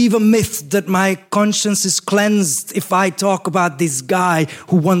 Believe a myth that my conscience is cleansed if I talk about this guy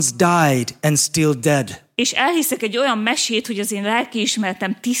who once died and still dead. És elhiszek egy olyan mesét, hogy az én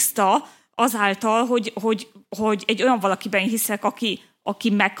lelkiismeretem tiszta azáltal, hogy egy olyan valakiben hiszek, aki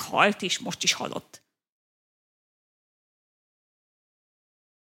meghalt, és most is halott.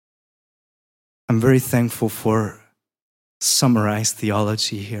 I'm very thankful for summarized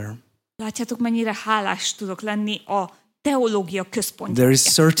theology here. Látjátok, mennyire hálás tudok lenni a teológia központja. There is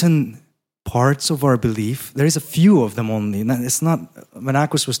certain parts of our belief. There is a few of them only. It's not. When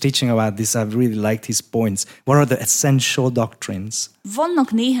Akos was teaching about this, I really liked his points. What are the essential doctrines?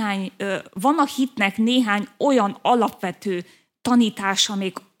 Van a hitnek néhány olyan alapvető tanítása,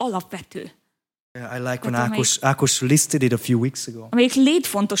 amelyik alapvető. Yeah, I like when Akos listed it a few weeks ago. Amelyik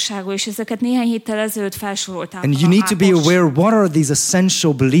létfontosságú, és ezeket néhány héttel ezelőtt felsorolták. And you need to be aware what are these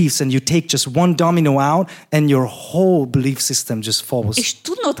essential beliefs, and you take just one domino out, and your whole belief system just falls. És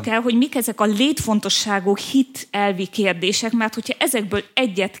tudnod kell, hogy mik ezek a létfontosságú hit elvi kérdések, mert hogyha ezekből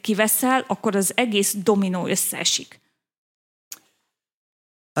egyet kiveszel, akkor az egész dominó összeesik.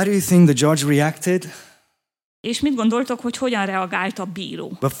 How do you think the judge reacted? És mit gondoltok, hogy hogyan reagált a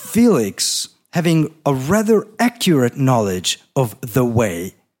bíró? But Felix, having a rather accurate knowledge of the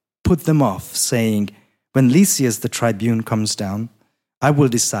way, put them off, saying, "When Lysias the tribune comes down, I will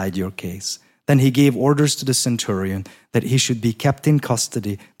decide your case." Then he gave orders to the centurion that he should be kept in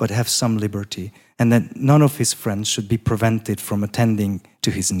custody but have some liberty, and that none of his friends should be prevented from attending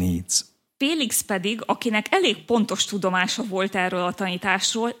to his needs. Félix pedig, akinek elég pontos tudomása volt erről a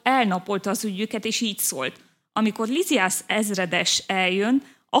tanításról, elnapolta az ügyüket, és így szólt: amikor Lysias ezredes eljön,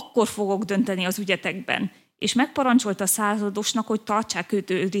 akkor fogok dönteni az ügyetekben. És megparancsolta a századosnak, hogy tartsák őt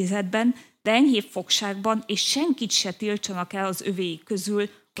őrizetben, de enyhébb fogságban, és senkit se tiltsanak el az övéi közül,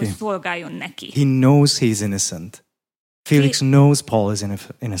 hogy szolgáljon neki. He knows he is innocent. Felix knows Paul is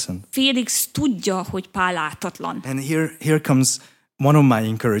innocent. Félix tudja, hogy Pál ártatlan. And here comes one of my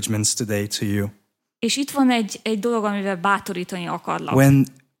encouragements today to you. És itt van egy dolog, amivel bátorítani akarlak. When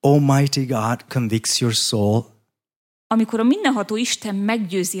Almighty God convicts your soul, amikor a mindenható Isten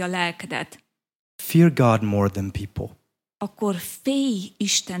meggyőzi a lelkedet, fear God more than people. akkor félj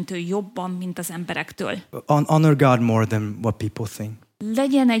Istentől jobban, mint az emberektől. Honor God more than what people think.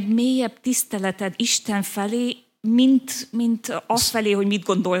 Legyen egy mélyebb tiszteleted Isten felé, mint az felé, hogy mit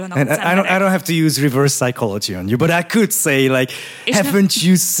gondolnak az emberek. I don't have to use reverse psychology on you, but I could say, like, haven't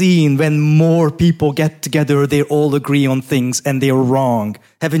you seen when more people get together, they all agree on things and they're wrong?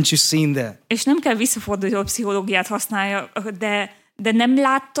 Haven't you seen that? És nem kell visszaforduló pszichológiát használja, de nem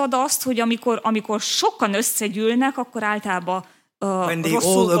láttad azt, hogy amikor sokan összegyűlnek, akkor általában when they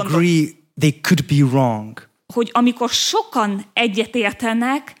all agree, they could be wrong. Hogy amikor sokan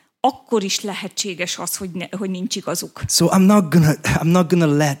egyetértenek, akkor is lehetséges az, hogy nincs igazuk. So I'm not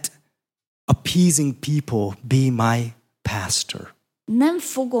gonna let appeasing people be my pastor. Nem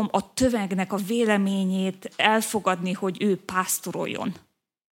fogom a tömegnek a véleményét elfogadni, hogy ő pásztoroljon.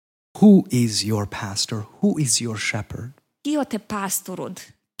 Who is your pastor? Who is your shepherd? Ki a te pásztorod?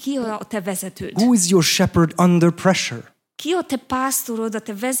 Ki a te vezetőd? Who is your shepherd under pressure? Ki a te pásztorod, a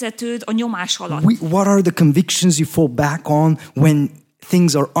te vezetőd a nyomás alatt? What are the convictions you fall back on when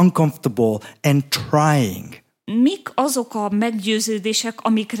things are uncomfortable and trying? Mik azok a meggyőződések,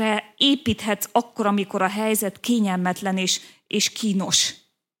 amikre építhetsz akkor, amikor a helyzet kényelmetlen és kínos?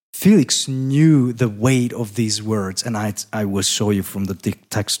 Felix knew the weight of these words, and I will show you from the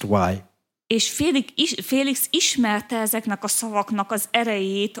text why. És Félix ismerte ezeknek a szavaknak az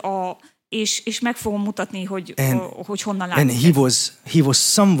erejét, és meg fogom mutatni, hogy honnan látjuk. And he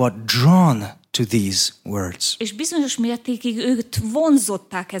was somewhat drawn to these words. És bizonyos mértékig őt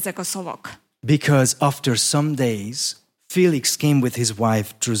vonzották ezek a szavak. Because after some days, Felix came with his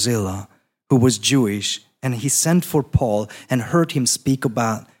wife Drusilla, who was Jewish, and he sent for Paul and heard him speak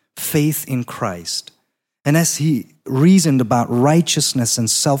about faith in Christ. And as he reasoned about righteousness and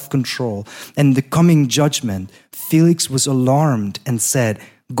self-control and the coming judgment, Felix was alarmed and said,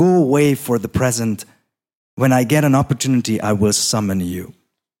 "Go away for the present. When I get an opportunity, I will summon you."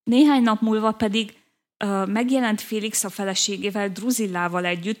 Néhány nap múlva pedig megjelent Félix a feleségével, Drusillával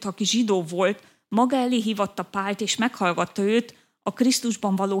együtt, aki zsidó volt, maga elé hívatta Pált, és meghallgatta őt a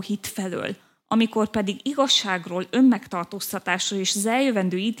Krisztusban való hit felől. Amikor pedig igazságról, önmegtartóztatásról és az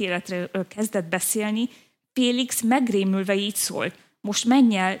eljövendő ítéletről kezdett beszélni, Félix megrémülve így szólt: most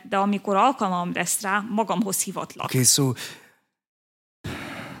menj el, de amikor alkalmam lesz rá, magamhoz hívatlak. Okay, so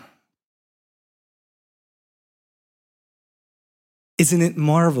isn't it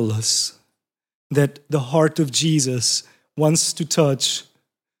marvelous that the heart of Jesus wants to touch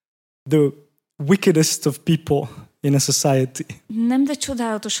the wickedest of people in a society? Nem, de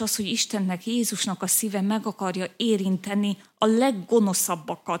csodálatos az, hogy Istennek, Jézusnak a szíve meg akarja érinteni a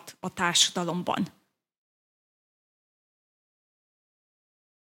leggonoszabbakat a társadalomban.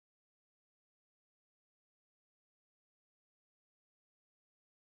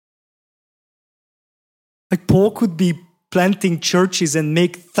 Like Paul could be planting churches and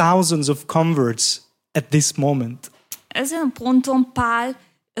make thousands of converts at this moment. Ezen a ponton Pál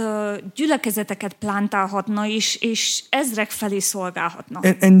gyülekezeteket plántálhatna, és ezrek felé szolgálhatna.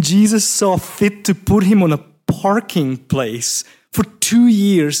 And Jesus saw fit to put him on a parking place. For 2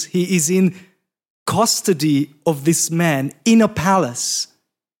 years he is in custody of this man in a palace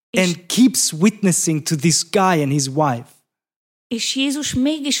and keeps witnessing to this guy and his wife. És Jézus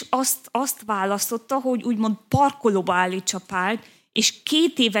mégis azt választotta, hogy úgymond parkolóba állítsa Pált, és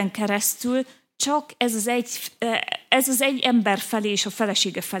 2 éven keresztül csak ez az egy ember felé és a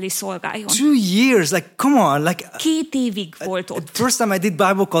felesége felé szolgáljon. 2 years, like come on, like 2 évig volt ott. First time I did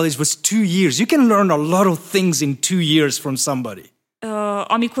Bible college was 2 years. You can learn a lot of things in 2 years from somebody.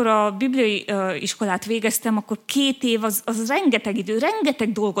 Amikor a bibliai iskolát végeztem, akkor 2 év az rengeteg idő,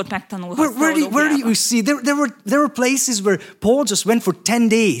 rengeteg dolgot megtanulhatsz. Where do you see? There were places where Paul just went for 10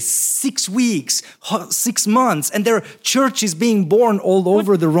 days, 6 weeks, 6 months, and there are churches being born all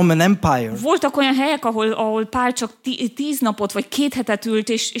over the Roman Empire. Voltak olyan helyek, ahol Pál csak 10 napot vagy 2 hetet ült,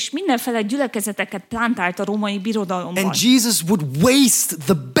 és mindenféle gyülekezeteket plántált a római birodalomban. And Jesus would waste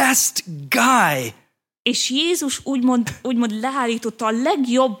the best guy. És Jézus úgymond leállította a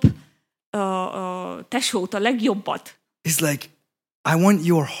legjobb tesót, a legjobbat. He's like, I want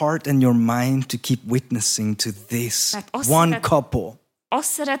your heart and your mind to keep witnessing to this one couple.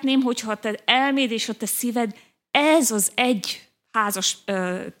 Azt szeretném, hogyha a te elméd és a te szíved ez az egy házas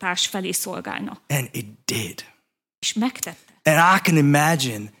társ felé szolgálna. And it did. És megtette. And I can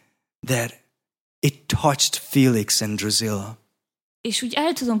imagine that it touched Felix and Drusilla. És úgy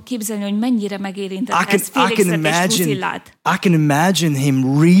el tudom képzelni, hogy mennyire megérintette ez Félixet és Drusillát. I can imagine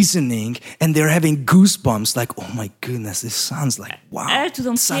him reasoning and they're having goosebumps like, oh my goodness, this sounds like,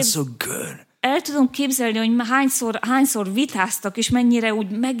 wow, sounds so good. El tudom képzelni, hogy hányszor vitáztak, és mennyire úgy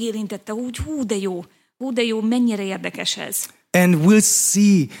megérintette, úgy hú de jó, mennyire érdekes ez. And we'll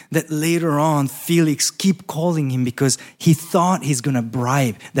see that later on Felix keep calling him because he thought he's going to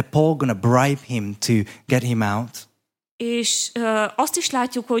bribe, that Paul going to bribe him to get him out. És azt is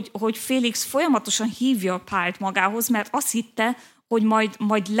látjuk, hogy Félix folyamatosan hívja Pált magához, mert azt hitte, hogy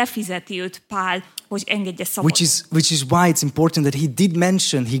majd lefizeti őt Pál, hogy engedje szabadon. Which is why it's important that he did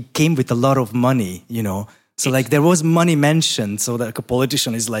mention he came with a lot of money, you know. So like there was money mentioned, so that a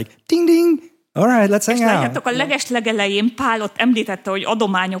politician is like, ding ding, all right, let's hang out. És látjátok, a legelején Pál ott említette, hogy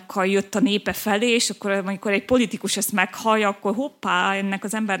adományokkal jött a népe felé, és akkor amikor egy politikus ezt meghallja, akkor hoppá, ennek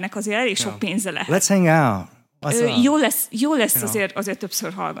az embernek azért elég sok pénze lehet. Let's hang out. Jó lesz azért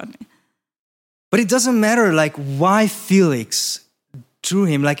többször hallgatni. But it doesn't matter like why Felix drew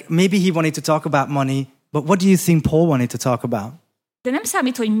him. Like maybe he wanted to talk about money, but what do you think Paul wanted to talk about? De nem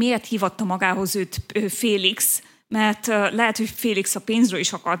számít, hogy miért hívatta magához őt Félix, mert lehet, hogy Félix a pénzről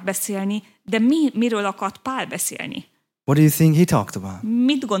is akart beszélni, de miről akart Pál beszélni? What do you think he talked about?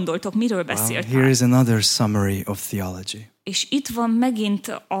 Mit gondoltok, miről beszélt Pál? Here is another summary of theology. És itt van megint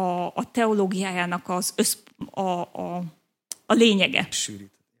a teológiájának a lényege.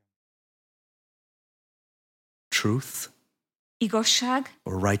 Truth. Igazság.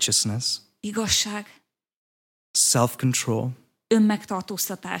 Or righteousness. Igazság. Self-control.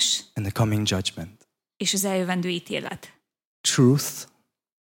 Önmegtartóztatás. And the coming judgment. És az eljövendő ítélet. Truth.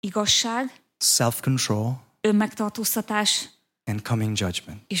 Igazság. Self-control. Önmegtartóztatás. And coming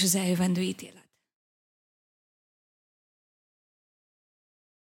judgment. És az eljövendő ítélet.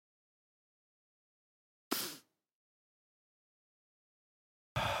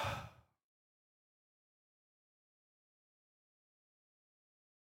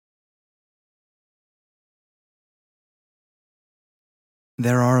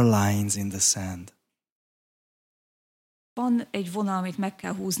 There are lines in the sand. Van egy vonal, amit meg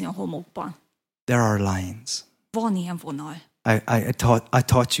kell húzni a homokban. There are lines. Van ilyen vonal. I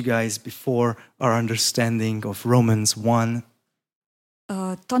taught you guys before our understanding of Romans 1.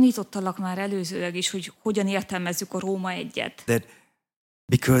 Tanítottalak már előzőleg is, hogy hogyan értelmezzük a Róma 1-et. That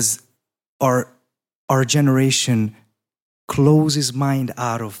because our generation closes mind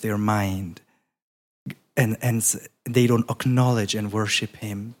out of their mind and they don't acknowledge and worship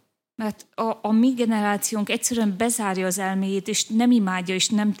him. Mert a mi generációnk egyszerűen bezárja az elméjét, és nem imádja, és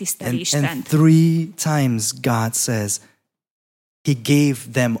nem tiszteli Istent. And 3 times God says, He gave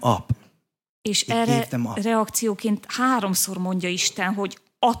them up. És erre reakcióként 3-szor mondja Isten, hogy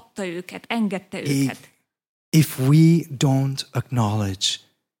adta őket, engedte őket. If we don't acknowledge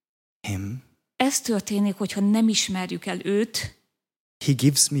Him, ez történik, hogyha nem ismerjük el őt, He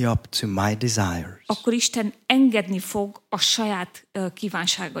gives me up to my desires. Akkor Isten engedni fog a saját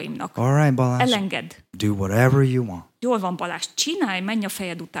kívánságaimnak. All right, Balázs. Elengedd. Do whatever you want. Jól van, Balázs. Csinálj, menj a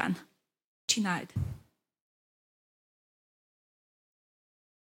fejed után. Csináld.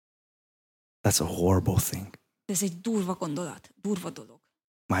 That's a horrible thing. Ez egy durva gondolat, durva dolog.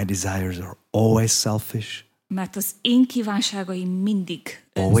 My desires are always selfish. Mert az én kívánságaim mindig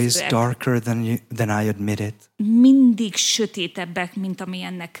Always önzőek, darker than I admit it. mindig sötétebbek, mint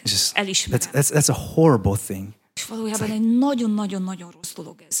amilyennek Just, elismerem. that's a horrible thing. És valójában egy nagyon-nagyon-nagyon rossz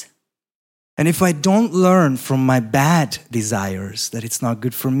dolog ez. And if I don't learn from my bad desires that it's not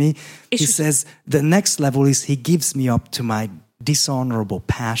good for me, he says the next level is he gives me up to my dishonorable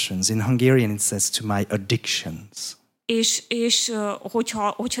passions. In Hungarian it says to my addictions. És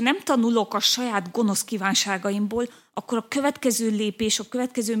hogyha nem tanulok a saját gonosz kívánságaimból, akkor a következő lépés, a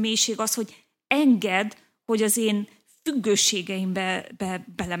következő mélység az, hogy engedd, hogy az én függőségeimbe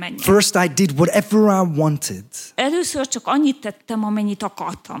belemenjek. First I did whatever I wanted. Először csak annyit tettem, amennyit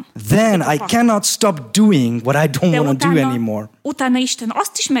akartam. Then I cannot stop doing what I don't want to do anymore. Utána Isten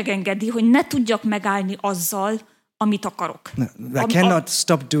azt is megengedi, hogy ne tudjak megállni azzal, amit akarok. I cannot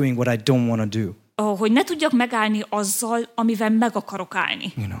stop doing what I don't want to do. Hogy ne tudjak megállni azzal, amivel meg akarok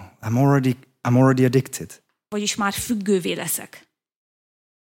állni. You know, I'm already addicted. Vagyis már függővé leszek.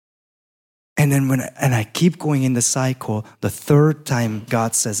 And then and I keep going in the cycle, the third time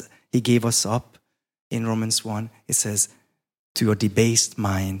God says he gave us up in Romans 1, it says to a debased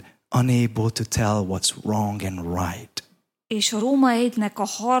mind, unable to tell what's wrong and right. És a Róma 1-nek a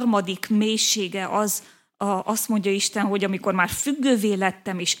harmadik mélysége az, azt mondja Isten, hogy amikor már függővé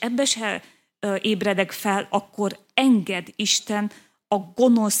lettem, és ebbe se ébredek fel, akkor enged Isten a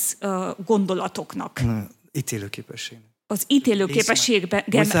gonosz gondolatoknak. Ítélőképességnek. Az ítélőképességben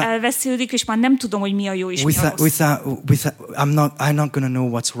elvesződik, és már nem tudom, hogy mi a jó és mi a rossz. I'm not going to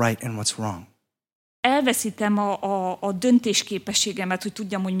know what's right and what's wrong. Elveszítem a döntésképességemet, hogy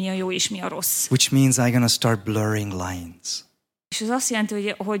tudjam, hogy mi a jó és mi a rossz. Which means I'm going to start blurring lines. És ez azt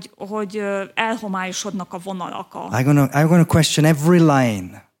jelenti, hogy elhomályosodnak a vonalak. I'm going to question every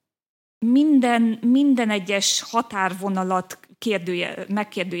line. Minden egyes határvonalat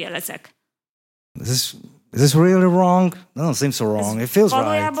megkérdőjelezek. Is this really wrong? No, it seems so wrong. It feels right.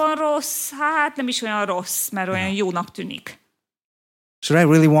 Valójában rossz, hát nem is olyan rossz, mert olyan jónak tűnik. Should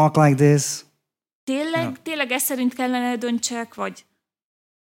I really walk like this? Tényleg ez szerint kellene döntsek, vagy?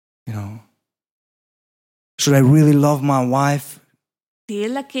 You know. Should I really love my wife?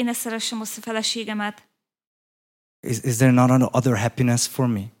 Tényleg kéne szeressem a feleségemet? Is there not other happiness for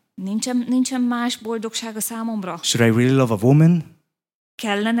me? Nincsen más boldogság a számomra? Should I really love a woman?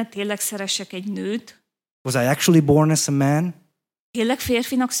 Kellene tényleg szeressek egy nőt? Was I actually born as a man? Tényleg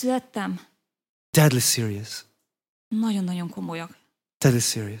férfinak születtem? Deadly serious. Nagyon-nagyon komolyak. Deadly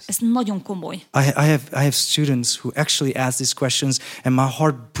serious. Ez nagyon komoly. I have students who actually ask these questions and my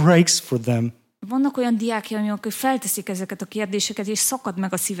heart breaks for them. Vannak olyan diákjaim, akik felteszik ezeket a kérdéseket, és szakad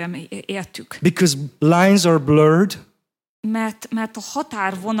meg a szívem értük. Because lines are blurred. Mert a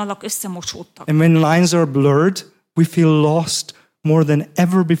határvonalak összemosódtak. And when lines are blurred, we feel lost more than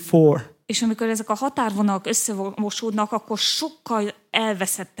ever before. És amikor ezek a határvonalak összemosódnak, akkor sokkal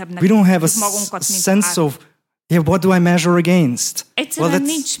elveszettebbnek we don't have magunkat, mint sense of what do I measure against? Egyszerűen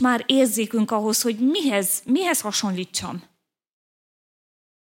nincs már érzékünk ahhoz, hogy mihez hasonlítsam.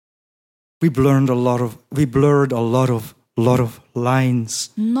 We blurred a lot of lines.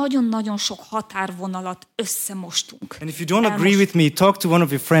 Nagyon-nagyon sok határvonalat összemostunk. And if you don't agree with me, talk to one of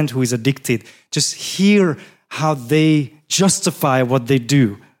your friends who is addicted. Just hear how they justify what they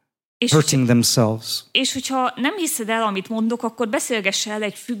do, hurting themselves. És hogyha nem hiszed el, amit mondok, akkor beszélgess el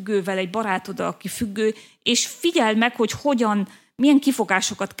egy függővel, egy barátoddal, aki függő, és figyeld meg, hogy milyen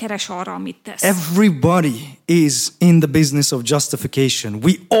kifogásokat keres arra, amit tesz. Everybody is in the business of justification.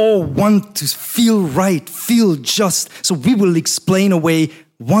 We all want to feel right, feel just. So we will explain away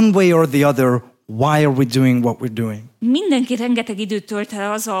one way or the other why are we doing what we're doing. Mindenki rengeteg időt tölt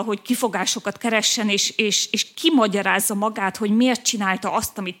el azzal, hogy kifogásokat keressen, és kimagyarázza magát, hogy miért csinálta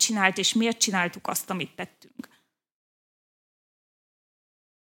azt, amit csinált, és miért csináltuk azt, amit tettünk.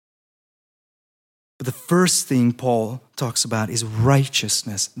 But the first thing Paul talks about is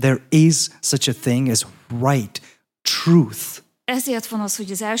righteousness. There is such a thing as right, truth. Ezért van az,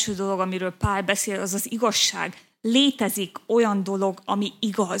 hogy az első dolog, amiről Pál beszél, az az igazság. Létezik olyan dolog, ami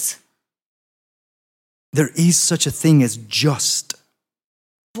igaz. There is such a thing as just.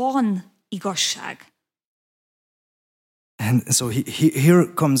 Van igazság. And so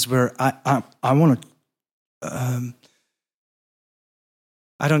here comes where I want to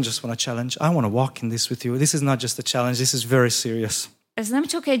I don't just want to challenge. I want to walk in this with you. This is not just a challenge. This is very serious. Ez nem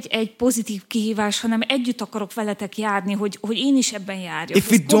csak egy pozitív kihívás, hanem együtt akarok veletek járni, hogy én is ebben járjak. If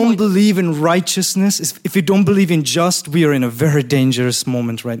we don't believe in righteousness, if we don't believe in just, we are in a very dangerous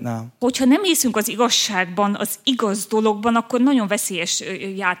moment right now. Hogyha nem hiszünk az igazságban, az igaz dologban, akkor nagyon veszélyes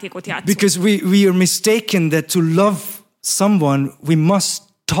játékot játszunk. Because we are mistaken that to love someone, we must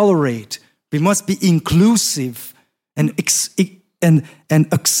tolerate. We must be inclusive and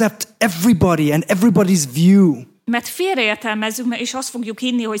accept everybody and everybody's view. Mert félreértelmezzük, és azt fogjuk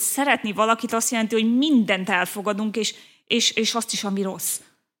hinni, hogy szeretni valakit azt jelenti, hogy mindent elfogadunk, és azt is, ami rossz.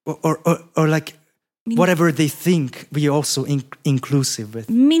 Or like whatever they think, we are also inclusive with.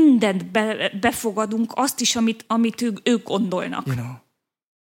 Mindent befogadunk, azt is, amit ők gondolnak. You know.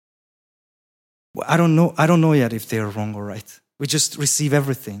 I don't know yet if they are wrong or right. We just receive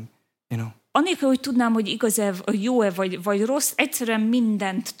everything, you know. Anélkül, hogy tudnám, hogy igaz-e, jó-e vagy rossz, egyszerűen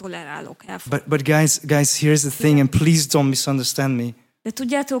mindent tolerálok. But guys, here's the thing, and please don't misunderstand me. De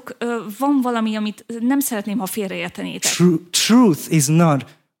tudjátok, van valami, amit nem szeretném, ha félreértenétek. Truth is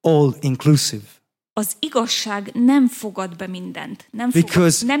not all inclusive. Az igazság nem fogad be mindent.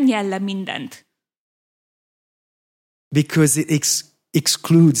 Nem nyel le mindent. Because it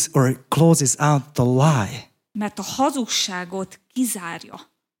excludes or closes out the lie. Mert a hazugságot kizárja.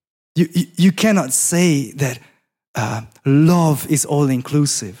 You cannot say that love is all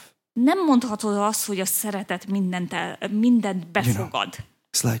inclusive. Nem mondhatod azt, hogy a szeretet mindent befogad. You know,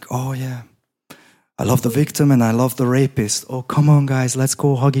 it's like, oh yeah, I love the victim and I love the rapist. Oh, come on guys, let's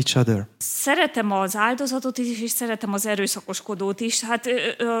go hug each other. Szeretem az áldozatot is, és szeretem az erőszakoskodót is. Hát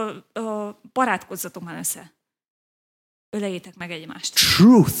barátkozzatok már össze. Öleljétek meg egymást.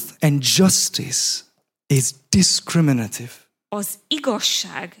 Truth and justice is discriminative.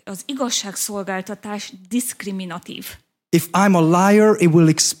 Az igazságszolgáltatás diszkriminatív. If I'm a liar, it will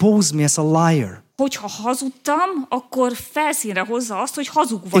expose me as a liar. Hogyha hazudtam, akkor felszínre hozza azt, hogy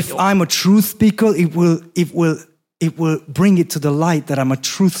hazug vagyok. If I'm a truth speaker, it will bring it to the light that I'm a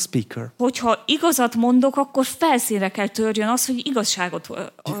truth speaker. Hogyha igazat mondok, akkor felszínre kell törjön az, hogy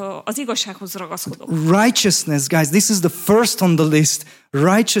az igazsághoz ragaszkodok. Righteousness, guys, this is the first on the list.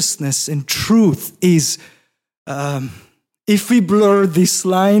 Righteousness and truth is, if we blur this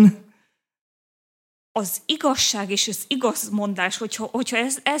line, az igazság és az igazmondás, hogyha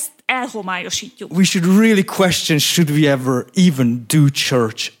ezt elhomályosítjuk. We should really question, should we ever even do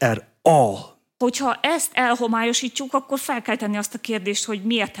church at all? Hogyha ezt elhomályosítjuk, akkor fel kell tenni azt a kérdést, hogy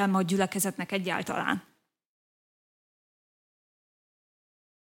mi értelme a gyülekezetnek egyáltalán.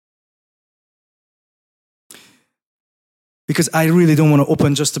 Because I really don't want to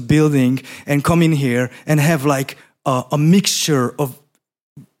open just a building and come in here and have like a mixture of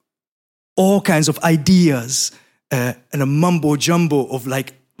all kinds of ideas and a mumbo jumbo of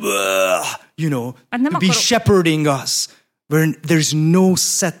like, you know, to be shepherding us, where there's no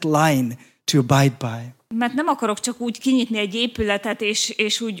set line to abide by. Mert nem akarok csak úgy kinyitni egy épületet,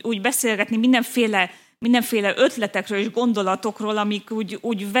 és úgy beszélgetni mindenféle ötletekről és gondolatokról, amik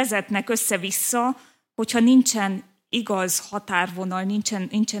úgy vezetnek össze-vissza, hogyha nincsen igaz határvonal,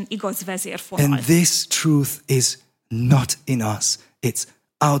 nincsen igaz vezérfonal. And this truth is not in us, it's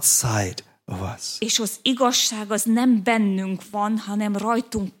outside of us. És az igazság az nem bennünk van, hanem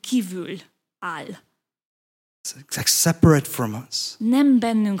rajtunk kívül áll. It's like separate from us. Nem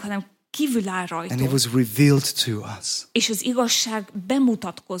bennünk, hanem kívül áll rajtunk. And it was revealed to us. És az igazság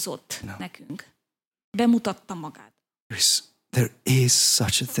bemutatkozott nekünk. Bemutatta magát. There is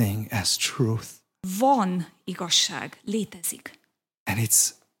such a thing as truth. Van igazság, létezik. And it's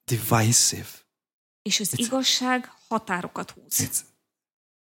divisive. És az igazság határokat húz.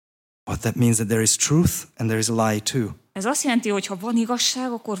 What that means that there is truth and there is a lie too. Ez azt jelenti, hogy ha van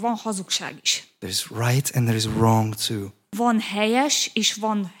igazság, akkor van hazugság is. There is right and there is wrong too. Van helyes és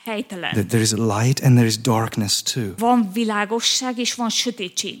van helytelen. There is light and there is darkness too. Van világosság és van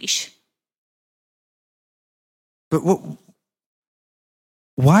sötétség is. But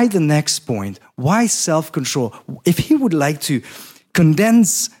why the next point? Why self-control? If he would like to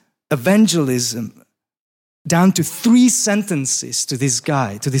condense evangelism down to 3 sentences to this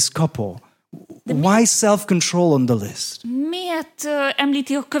guy, to this couple, why self-control on the list? Miért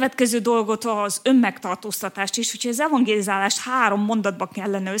említi a következő dolgot, az önmegtartóztatást is? Hogyha az evangelizálást 3 mondatba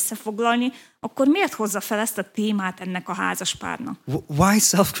kellene összefoglalni, akkor miért hozza fel ezt a témát ennek a házaspárnak? Why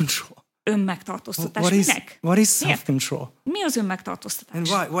self-control? Önmegtartóztatás. Minek? What is self-control? Mi az önmegtartóztatás?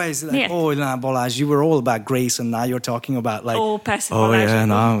 And why is it like, oh, nah, Balázs, you were all about grace and now you're talking about like, persze, Balázs, yeah,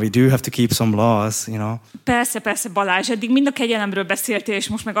 no, we do have to keep some laws, you know. Persze, Balázs, eddig mind a kegyelemről beszéltél, és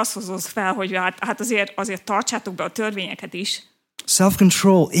most meg azt hozod fel, hogy hát azért tartsátok be a törvényeket is.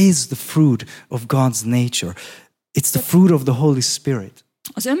 Self-control is the fruit of God's nature. It's the fruit of the Holy Spirit.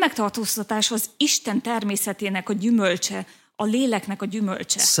 Az önmegtartóztatás az Isten természetének a gyümölcse, a léleknek a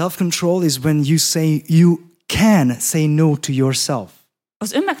gyümölcse. Self-control is when you can say no to yourself.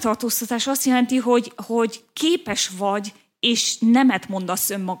 Az önmegtartóztatás azt jelenti, hogy képes vagy, és nemet mondasz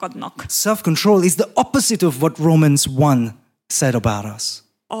önmagadnak. Self-control is the opposite of what Romans 1 said about us.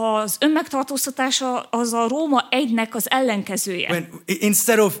 az önmegtartóztatás az a Róma 1-nek az ellenkezője. When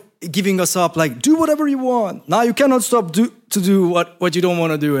instead of giving us up, like, do whatever you want. Now you cannot stop to do what you don't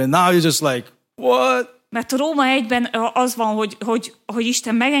want to do. And now you're just like, what? Mert a Róma 1-ben az van, hogy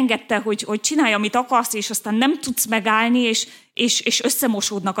Isten megengedte, hogy csinálj, amit akarsz, és aztán nem tudsz megállni, és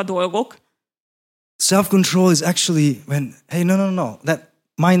összemosódnak a dolgok. Self-control is actually when, hey, no, that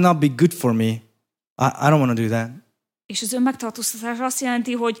might not be good for me. I don't want to do that. És az önmegtartóztatás azt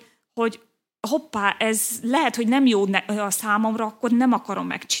jelenti, hogy hoppá, ez lehet, hogy nem jó a számomra, akkor nem akarom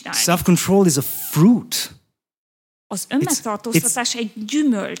megcsinálni. Self-control is a fruit. Az önmegtartóztatás egy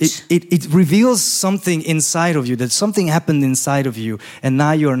gyümölcs. It reveals something inside of you, that something happened inside of you, and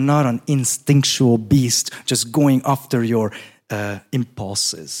now you're not an instinctual beast just going after your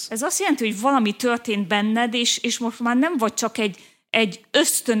impulses. Ez azt jelenti, hogy valami történt benned, és most már nem vagy csak egy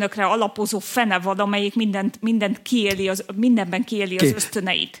ösztönökre alapozó fenevad, amelyik mindent kiéli, mindenben kiéli az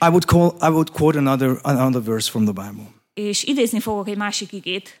ösztöneit. I would quote another verse from the Bible. És idézni fogok egy másik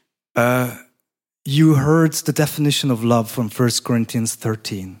igét. You heard the definition of love from 1 Corinthians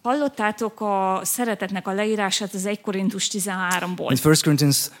 13. Hallottátok a szeretetnek a leírását az 1 Korintus 13-ból. In 1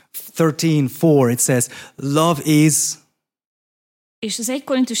 Corinthians 13:4 it says, love is. És az 1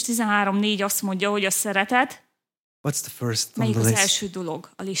 Korintus 13:4 azt mondja, hogy a szeretet. What's the first on melyik the az list? első dolog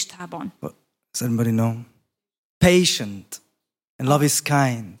a listában? Does anybody know? Patient. And love is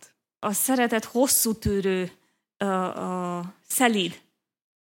kind. A szeretet hosszú tűrő, szelíd.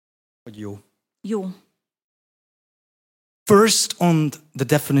 Hogy jó. Jó. First on the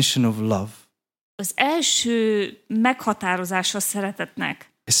definition of love. Az első meghatározása a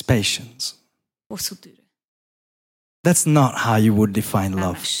szeretetnek. Is patience. Hosszú tűrő. That's not how you would define love.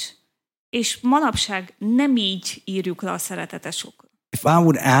 Nemes. És manapság nem így írjuk le a szeretetet sokkal. If I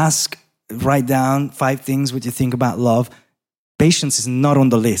would write down 5 things what you think about love, patience is not on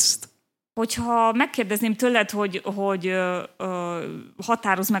the list. Hogyha megkérdezném tőled, hogy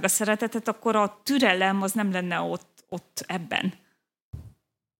határozd meg a szeretetet, akkor a türelem az nem lenne ott ebben.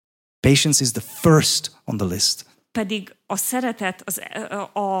 Patience is the first on the list. Pedig a szeretet,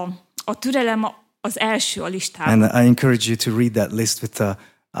 a türelem az első a listában. And I encourage you to read that list with the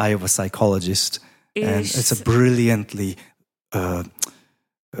eye of a psychologist. And it's a brilliantly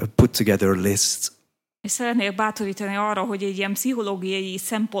put together list. És szeretnék bátorítani arra, hogy egy ilyen pszichológiai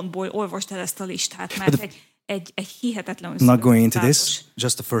szempontból olvasd el ezt a listát, mert egy hihetetlen I'm not going into this,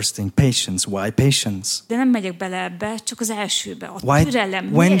 just the first thing, patience. Why patience? De nem megyek bele ebbe, csak az elsőbe, a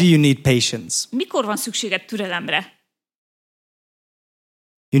türelem. When do you need patience? Mikor van szükséged türelemre?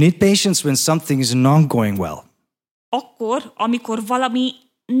 You need patience when something is not going well. Akkor, amikor valami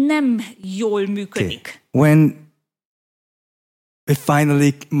nem jól működik. Okay. When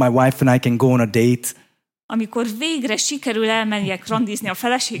finally my wife and I can go on a date. Amikor végre sikerül elmenjek randizni a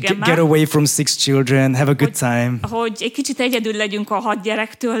feleségemmel. Get away from 6 children, have a good time. Hogy egy kicsit egyedül legyünk a 6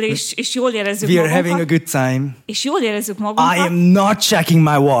 gyerektől, és jól érezzük magunkat. We are having a good time. És jól érezzük magunkat. I am not checking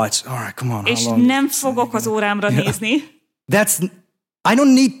my watch. All right, come on. És nem fogok az órámra nézni. I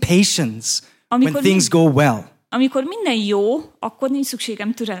don't need patience when things go well. Amikor minden jó, akkor nincs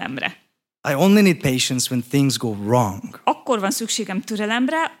szükségem türelemre. I only need patience when things go wrong. Akkor van szükségem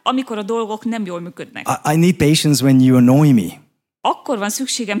türelemre, amikor a dolgok nem jól működnek. I need patience when you annoy me. Akkor van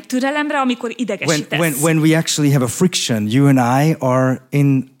szükségem türelemre, amikor idegesítesz. When we actually have a friction, you and I are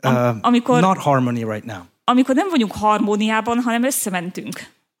in not harmony right now. Amikor nem vagyunk harmóniában, hanem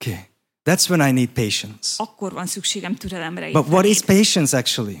összementünk. Okay. That's when I need patience. Akkor van szükségem türelemre. But what is patience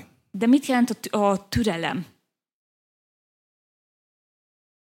actually? De mit jelent a türelem?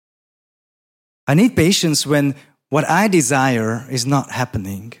 I need patience when what I desire is not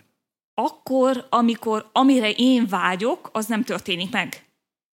happening. Akkor, amikor amire én vágyok, az nem történik meg.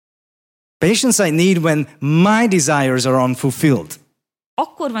 Patience I need when my desires are unfulfilled.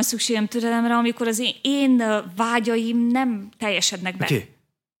 Akkor van szükségem türelemre, amikor az én vágyaim nem teljesednek be. Okay.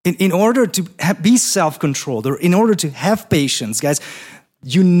 In order to be self-controlled, or in order to have patience, guys,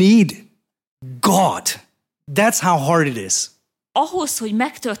 you need God. That's how hard it is. Ahhoz, hogy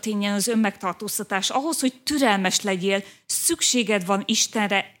megtörténjen az önmegtartóztatás, ahhoz, hogy türelmes legyél, szükséged van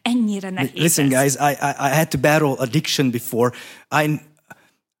Istenre, ennyire nehéz. Listen, guys, I had to battle addiction before.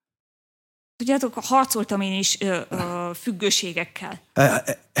 Tudjátok, harcoltam én is függőségekkel.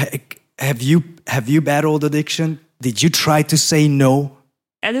 Have you battled addiction? Did you try to say no?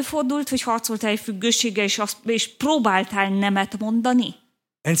 Előfordult, hogy harcoltál egy függőséggel, és próbáltál nemet mondani?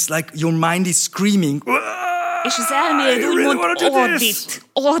 And it's like your mind is screaming. És az elméd úgymond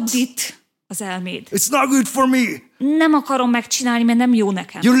ordít az elméd. It's not good for me. Nem akarom megcsinálni, mert nem jó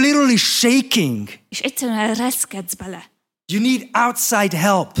nekem. You're literally shaking. És egyszerűen elreszkedsz bele. You need outside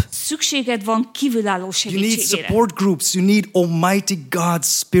help. Szükséged van kívülálló You need segítségére. support groups. You need Almighty God's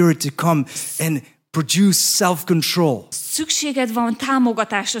Spirit to come and produce self-control. Szükséged van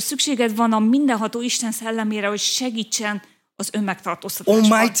támogatásra, szükséged van a mindenható Isten szellemére, hogy segítsen az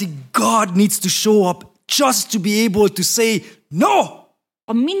önmegtartóztatásban. Almighty God needs to show up just to be able to say no.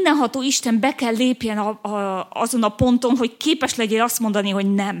 A mindenható Isten be kell lépjen azon a ponton, hogy képes legyél azt mondani,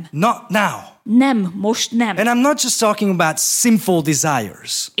 hogy nem. Not now. Nem, most nem. And I'm not just talking about sinful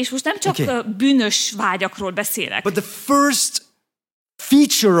desires. És most nem csak Okay. bűnös vágyakról beszélek. But the first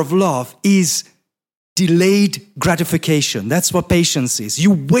feature of love is delayed gratification. That's what patience is.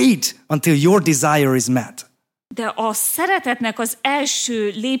 You wait until your desire is met. De a szeretetnek az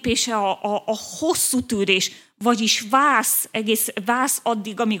első lépése a hosszú tűrés, vagyis vársz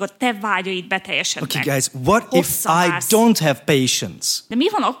addig, amíg a te vágyaid beteljesednek. Okay, guys, what if I Hosszan don't have patience? De mi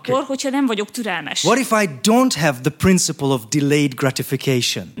van akkor, hogyha nem vagyok türelmes? What if I don't have the principle of delayed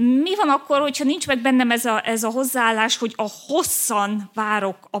gratification? Mi van akkor, hogyha nincs meg bennem ez a hozzáállás, hogy a hosszan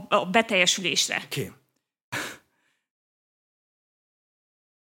várok a beteljesülésre? Okay.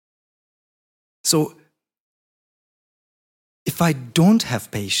 So, if I don't have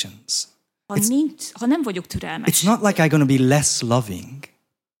patience, Ha nem vagyok türelmes, it's not like I'm going to be less loving.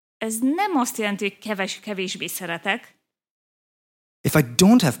 ez nem azt jelenti, hogy kevésbé szeretek. If I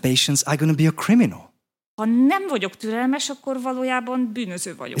don't have patience, I'm going to be a criminal. Ha nem vagyok türelmes, akkor valójában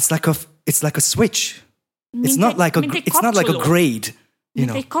bűnöző vagyok. It's like a switch. Mint It's not like a grade. You Mint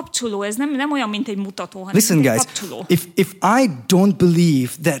know. egy kapcsoló, ez nem olyan, mint egy mutató, hanem Listen, mint egy guys, kapcsoló. if I don't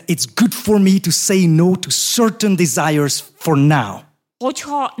believe that it's good for me to say no to certain desires for now,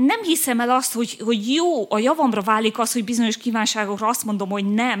 Hogyha nem hiszem el azt, hogy jó, a javamra válik az, hogy bizonyos kívánságokra azt mondom, hogy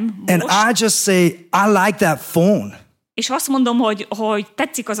nem and most, I just say, I like that phone. és azt mondom, hogy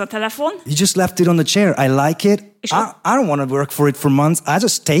tetszik az a telefon, You just left it on the chair. I like it. I don't want to work for it for months. I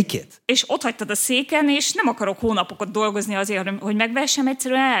just take it. és ott hagytad a széken, és nem akarok hónapokat dolgozni azért, hogy megvessem,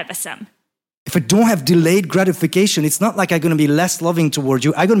 egyszerűen elveszem. If I don't have delayed gratification, it's not like I'm going to be less loving toward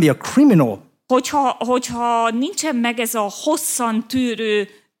you. I'm going to be a criminal. Hogyha nincsen meg ez a hosszan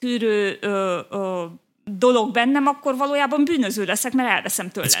tűrő dolog bennem, akkor valójában bűnöző leszek, mert elveszem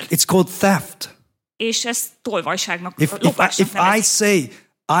tőled. It's called theft. És ez tolvajságnak, If lopásnak I nevezik. say,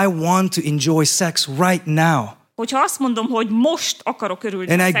 I want to enjoy sex right now, Hogyha azt mondom, hogy most akarok örülni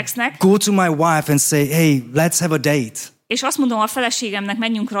a and I szexnek, go to my wife and say, hey, let's have a date, és azt mondom a feleségemnek,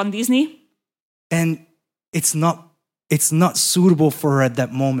 menjünk randizni, and it's not suitable for her at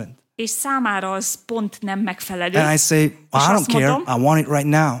that moment, és számára az pont nem megfelelő, and I say, I don't azt care, mondom- I want it right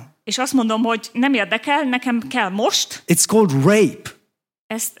now. és azt mondom, hogy nem érdekel, nekem kell most, It's called rape.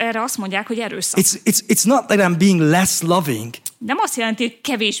 erre azt mondják, hogy erőszak. It's not that I'm being less loving. Nem azt jelenti, hogy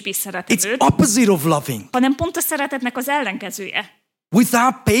kevésbé szeretem It's őt, opposite of loving. hanem pont a szeretetnek az ellenkezője.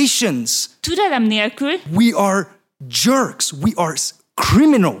 Without patience, Türelem nélkül, we are jerks. We are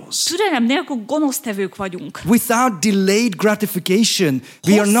criminals. türelem nélkül gonosztevők vagyunk. Without delayed gratification,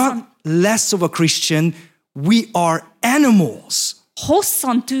 we are not less of a Christian. We are animals.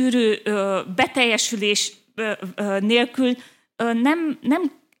 Hosszan tűrő beteljesülés nélkül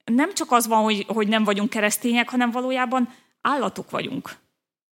nem csak az van, hogy nem vagyunk keresztények, hanem valójában állatok vagyunk.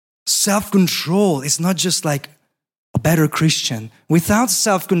 Self-control is not just like a better Christian. Without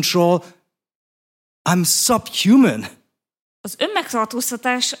self-control, I'm subhuman. Az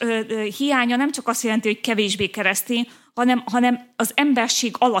önmegtartóztatás hiánya nem csak azt jelenti, hogy kevésbé keresztény, hanem az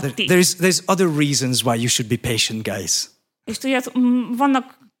emberség alatti. There's other reasons why you should be patient, guys. És tudjátok,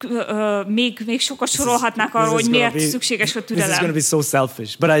 vannak még sokat sorolhatnák arról, hogy miért szükséges a This is going to türelem. be so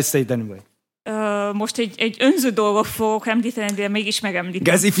selfish, but I say it anyway. Most egy önző dolgot fogok említeni, de mégis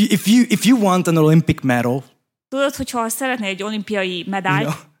megemlítem. Guys, if you want an Olympic medal, Tudod, hogyha szeretnél egy olimpiai medályt,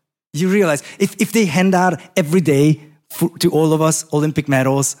 you realize if they hand out every day to all of us Olympic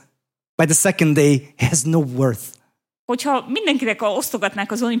medals, by the second day it has no worth. hogyha mindenkinek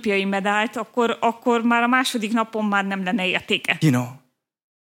osztogatnák az olimpiai medályt, akkor már a második napon már nem lenne értéke. You know,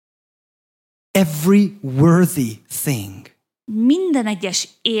 every worthy thing, Minden egyes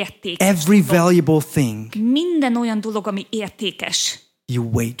értékes every dolog, valuable thing minden olyan dolog, ami értékes, you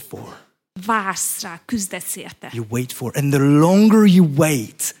wait for. vársz rá, küzdesz érte. You wait for. And the longer you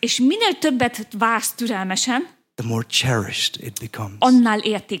wait, És minél többet vársz türelmesen, the more cherished it becomes. annál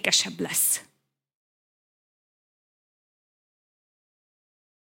értékesebb lesz.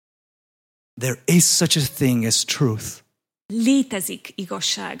 There is such a thing as truth. Létezik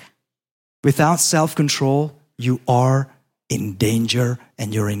igazság. Without self-control, you are in danger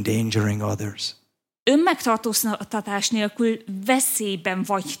and you're endangering others. Önmegtartóztatás nélkül veszélyben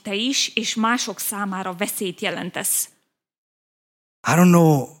vagy te is, és mások számára veszélyt jelentesz. I don't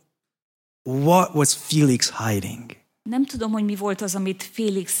know what was Felix hiding. Nem tudom, hogy mi volt az, amit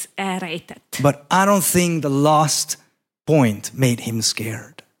Félix elrejtett. But I don't think the last point made him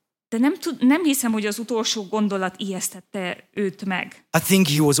scared. De nem hiszem, hogy az utolsó gondolat ijesztette őt meg. I think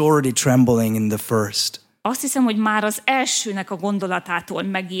he was already trembling in the first. Azt hiszem, hogy már az elsőnek a gondolatától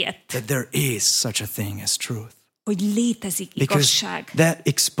megijedt. That there is such a thing as truth. Hogy létezik igazság. Because that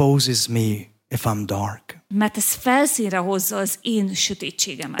exposes me if I'm dark. Mert ez felszínre hozza az én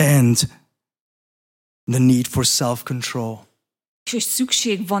sötétségemet. And the need for self-control. És hogy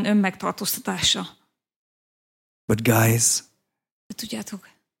szükség van önmegtartóztatásra. But guys, de tudjátok,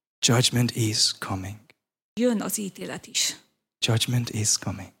 judgment is coming. Jön az ítélet is. Judgment is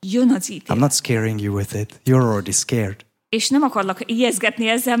coming. Jön az ítélet. I'm not scaring you with it. You're already scared. És nem akarlak ijeszgetni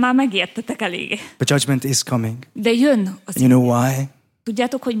ezzel, már megértetek eléggé. But judgment is coming. De jön az You know why?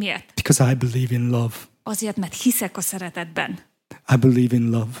 Tudjátok, hogy miért? Because I believe in love. Azért, mert hiszek a szeretetben. I believe in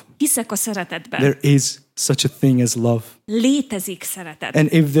love. Hiszek a szeretetben. There is such a thing as love. Létezik szeretet.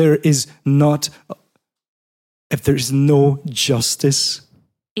 And if there is no justice,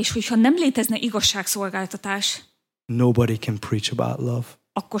 és hogyha nem létezne igazságszolgáltatás, nobody can preach about love.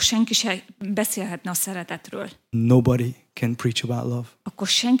 Akkor senki se beszélhetne a szeretetről. Nobody can preach about love. Akkor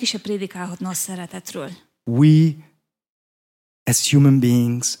senki se prédikálhatna a szeretetről. We, as human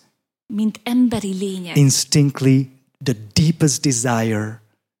beings, mint emberi lények, instinctively, the deepest desire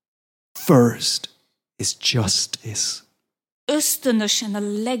first is justice. Ösztönösen a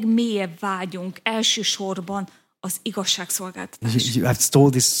legmélyebb vágyunk elsősorban az igazságszolgáltatás. I've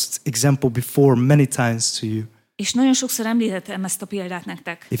told this example before many times to you. És nagyon sokszor említettem ezt a példát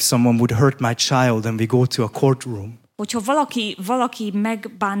nektek. If someone would hurt my child and we go to a courtroom. Hogyha valaki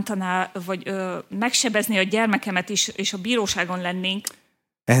megbántaná, vagy megsebezné a gyermekemet is, és a bíróságon lennénk.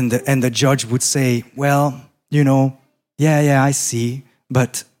 And the judge would say, well, you know, yeah, I see,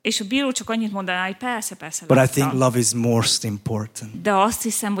 but. És a bíró csak annyit mondaná, hogy persze. But I think love is most important. De azt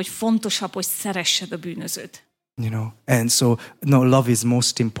hiszem, hogy fontosabb, hogy szeressed a bűnözőt. You know, and so love is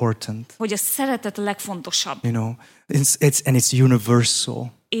most important. Hogy a szeretet a legfontosabb. You know, it's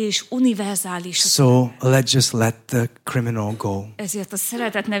universal. És univerzális. So let's just let the criminal go. Ezért a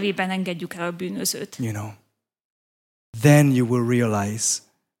szeretet nevében engedjük el a bűnözőt. You know, then you will realize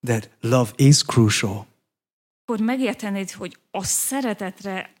that love is crucial. Akkor megértenéd, hogy a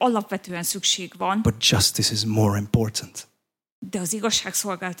szeretetre alapvetően szükség van. But justice is more important. De az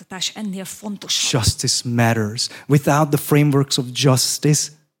igazságszolgáltatás ennél fontosabb. Justice matters. Without the frameworks of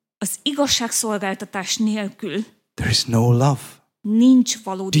justice, az igazságszolgáltatás nélkül there is no love. Nincs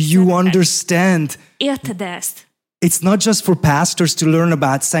valódi Do you szeretet. understand? Érted ezt? It's not just for pastors to learn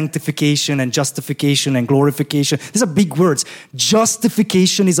about sanctification and justification and glorification. These are big words.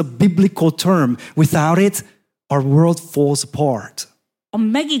 Justification is a biblical term. Without it, our world falls apart. A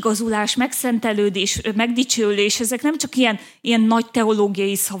megigazulás, megszentelődés, megdicsőlés, ezek nem csak ilyen nagy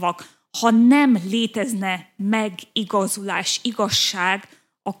teológiai szavak. Ha nem létezne megigazulás, igazság,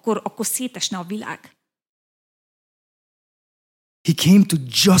 akkor szétesne a világ. He came to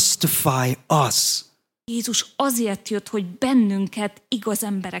justify us. Jézus azért jött, hogy bennünket igaz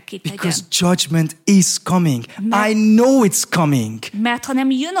emberekké tegyen. Because judgment is coming. I know it's coming. Mert ha nem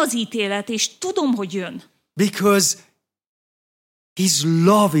jön az ítélet, és tudom, hogy jön. Because His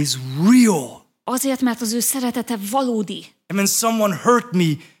love is real. Azért, mert az ő szeretete valódi. And when someone hurt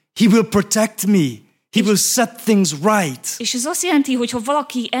me, He will protect me. He will set things right. És ez azt jelenti, hogy ha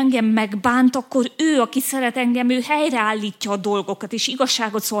valaki engem megbánt, akkor ő, aki szeret engem, ő helyreállítja a dolgokat, és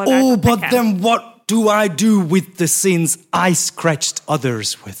igazságot szolgáltat nekem. But then what do I do with the sins I scratched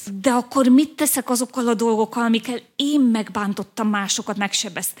others with? De akkor mit teszek azokkal a dolgokkal, amikkel én megbántottam másokat,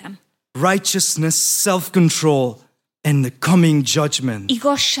 megsebeztem? Righteousness, self-control, and the coming judgment.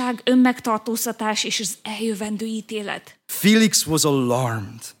 Igazság, önmegtartóztatás és az eljövendő ítélet. Felix was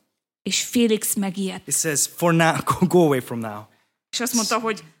alarmed. És Félix megijedt. He says, for now, go away from now. És azt mondta,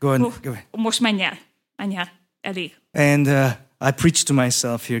 hogy go most menj el, elég. And I preach to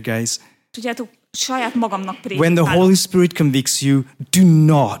myself here, guys. Tudjátok, saját magamnak prédikálok. When the Holy Spirit convicts you,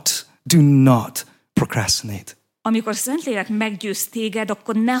 do not procrastinate. Amikor a Szentlélek meggyőz téged,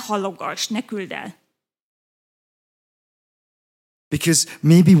 akkor ne halogass, ne küld el. Because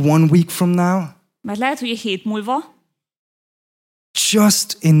maybe 1 week from now, mert lehet, hogy egy hét múlva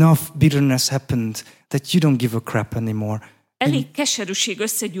just enough bitterness happened that you don't give a crap anymore. Elég keserűség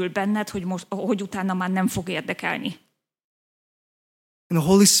összegyűl benned, hogy utána már nem fog érdekelni. And the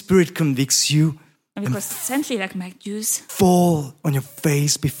Holy Spirit convicts you. Amikor a Szentlélek meggyőz, fall on your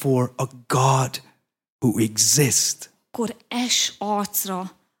face before a God who exists. Akkor es arcra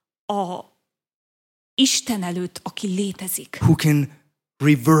a Isten előtt, aki létezik. who can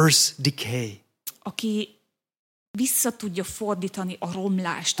reverse decay, Aki vissza tudja fordítani a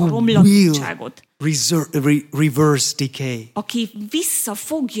romlást, a who romlatottságot. reverse decay. Aki vissza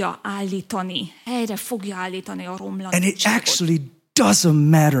fogja állítani, helyre fogja állítani a And it romlatottságot. actually doesn't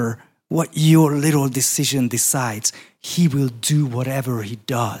matter what your little decision decides. He will do whatever he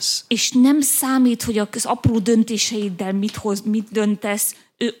does. És nem számít, hogy az apró döntéseiddel mit döntesz,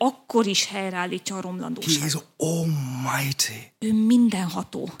 ő akkor is helyreállítja a He romlandóságot. is almighty. Ő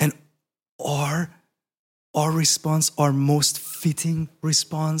mindenható. And our response, our most fitting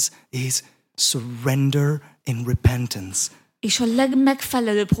response is surrender in repentance. És a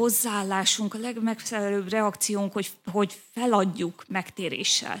legmegfelelőbb hozzáállásunk, a legmegfelelőbb reakciónk, hogy feladjuk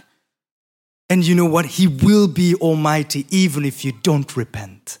megtéréssel. And you know what? He will be almighty even if you don't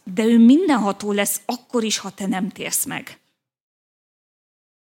repent. De ő mindenható lesz akkor is, ha te nem térsz meg.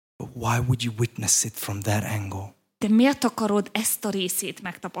 But why would you witness it from that angle? De miért akarod ezt a részét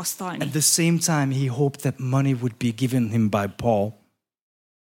megtapasztalni? At the same time, he hoped that money would be given him by Paul.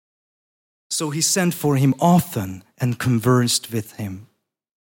 So he sent for him often and conversed with him.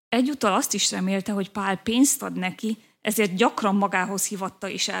 Egyúttal azt is remélte, hogy Pál pénzt ad neki, ezért gyakran magához hívatta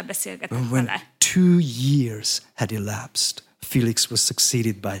és elbeszélgetett When vele. 2 years had elapsed, Felix was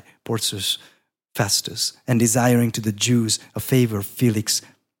succeeded by Porcius Festus, and desiring to the Jews a favor, Felix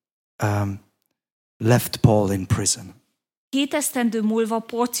left Paul in prison. 2 esztendő múlva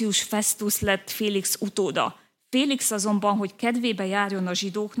Porcius Festus lett Félix utóda. Félix azonban, hogy kedvébe járjon a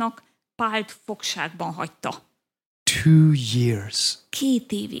zsidóknak, Pált fogságban hagyta. 2 years. 2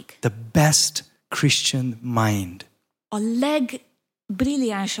 évig. The best Christian mind. A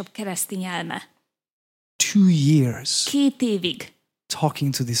legbrilliánsabb keresztény elme. 2 years 2 évig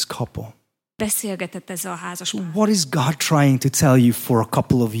talking to this couple. beszélgetett ezzel a házaspár. What is God trying to tell you for a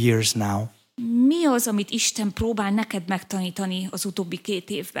couple of years now? Mi az, amit Isten próbál neked megtanítani az utóbbi 2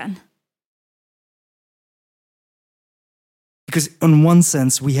 évben? Because in one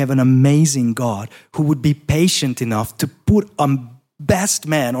sense, we have an amazing God who would be patient enough to put a best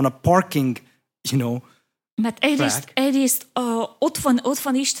man on a parking, Mert egyrészt ott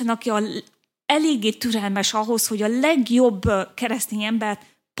van Isten, aki eléggé türelmes ahhoz, hogy a legjobb keresztény embert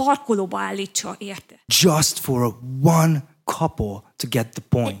parkolóba állítsa érte. just for one couple to get the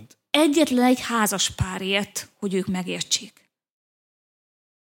point. Egyetlen egy házas párért, hogy ők megértsék.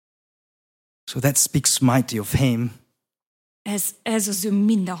 So that speaks mighty of him. Ez az ő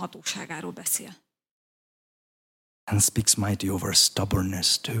mindenhatóságáról beszél. And speaks mighty over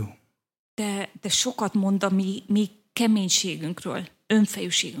stubbornness too. De sokat mond a mi keménységünkről,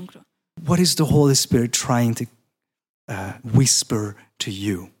 önfejűségünkről. What is the Holy Spirit trying to whisper to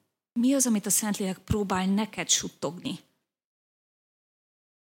you? Mi az, amit a Szentlélek próbál neked suttogni?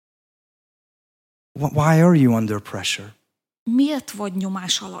 Why are you under pressure? Miért vagy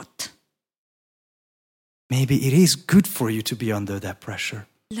nyomás alatt? Maybe it is good for you to be under that pressure.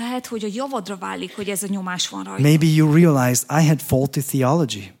 Lehet, hogy a javadra válik, hogy ez a nyomás van rajta. Maybe you realized I had faulty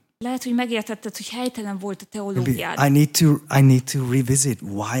theology. Lehet, hogy megértetted, hogy helytelen volt a Maybe teológiád. I need to revisit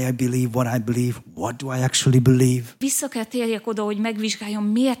why I believe what I believe. What do I actually believe? Vissza kell térjek oda, hogy megvizsgáljam,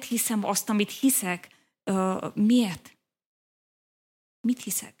 miért hiszem azt, amit hiszek. Miért? Mit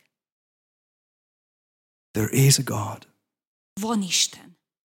hiszek? There is a God. Van Isten.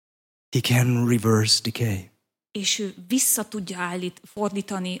 He can reverse decay. És ő vissza tudja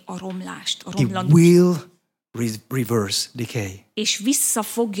fordítani a romlást, a He romlandóságot. will reverse decay. És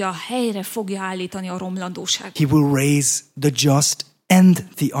helyre fogja állítani a romlandóságot. He will raise the just and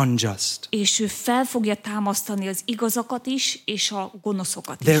the unjust. És ő fel fogja támasztani az igazakat is, és a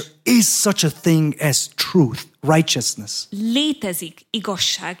gonoszokat is. There is such a thing as truth, righteousness. Létezik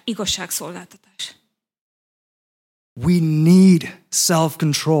igazságszolgáltatás. We need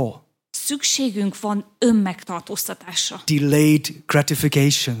self-control, Szükségünk van önmegtartóztatásra. delayed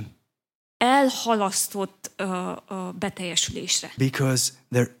gratification, Elhalasztott beteljesülésre. because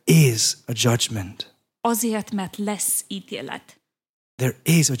there is a judgment. Azért, mert lesz ítélet. There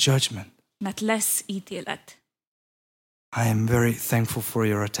is a judgment. Mert lesz ítélet. I am very thankful for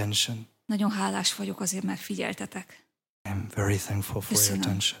your attention. Nagyon hálás vagyok, azért megfigyeltetek. I am very thankful for your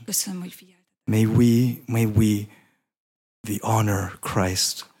attention. Köszönöm, hogy figyeltetek. May we honor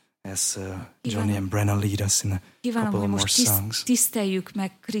Christ as Johnny and Brenna lead us in a Kívánom, couple hogy of more most songs. tiszteljük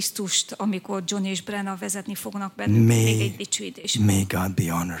meg Krisztust, amikor Johnny és Brenna vezetni fognak bennünk még egy dicsőítés. May God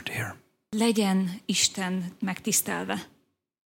be honored here. Legyen Isten megtisztelve.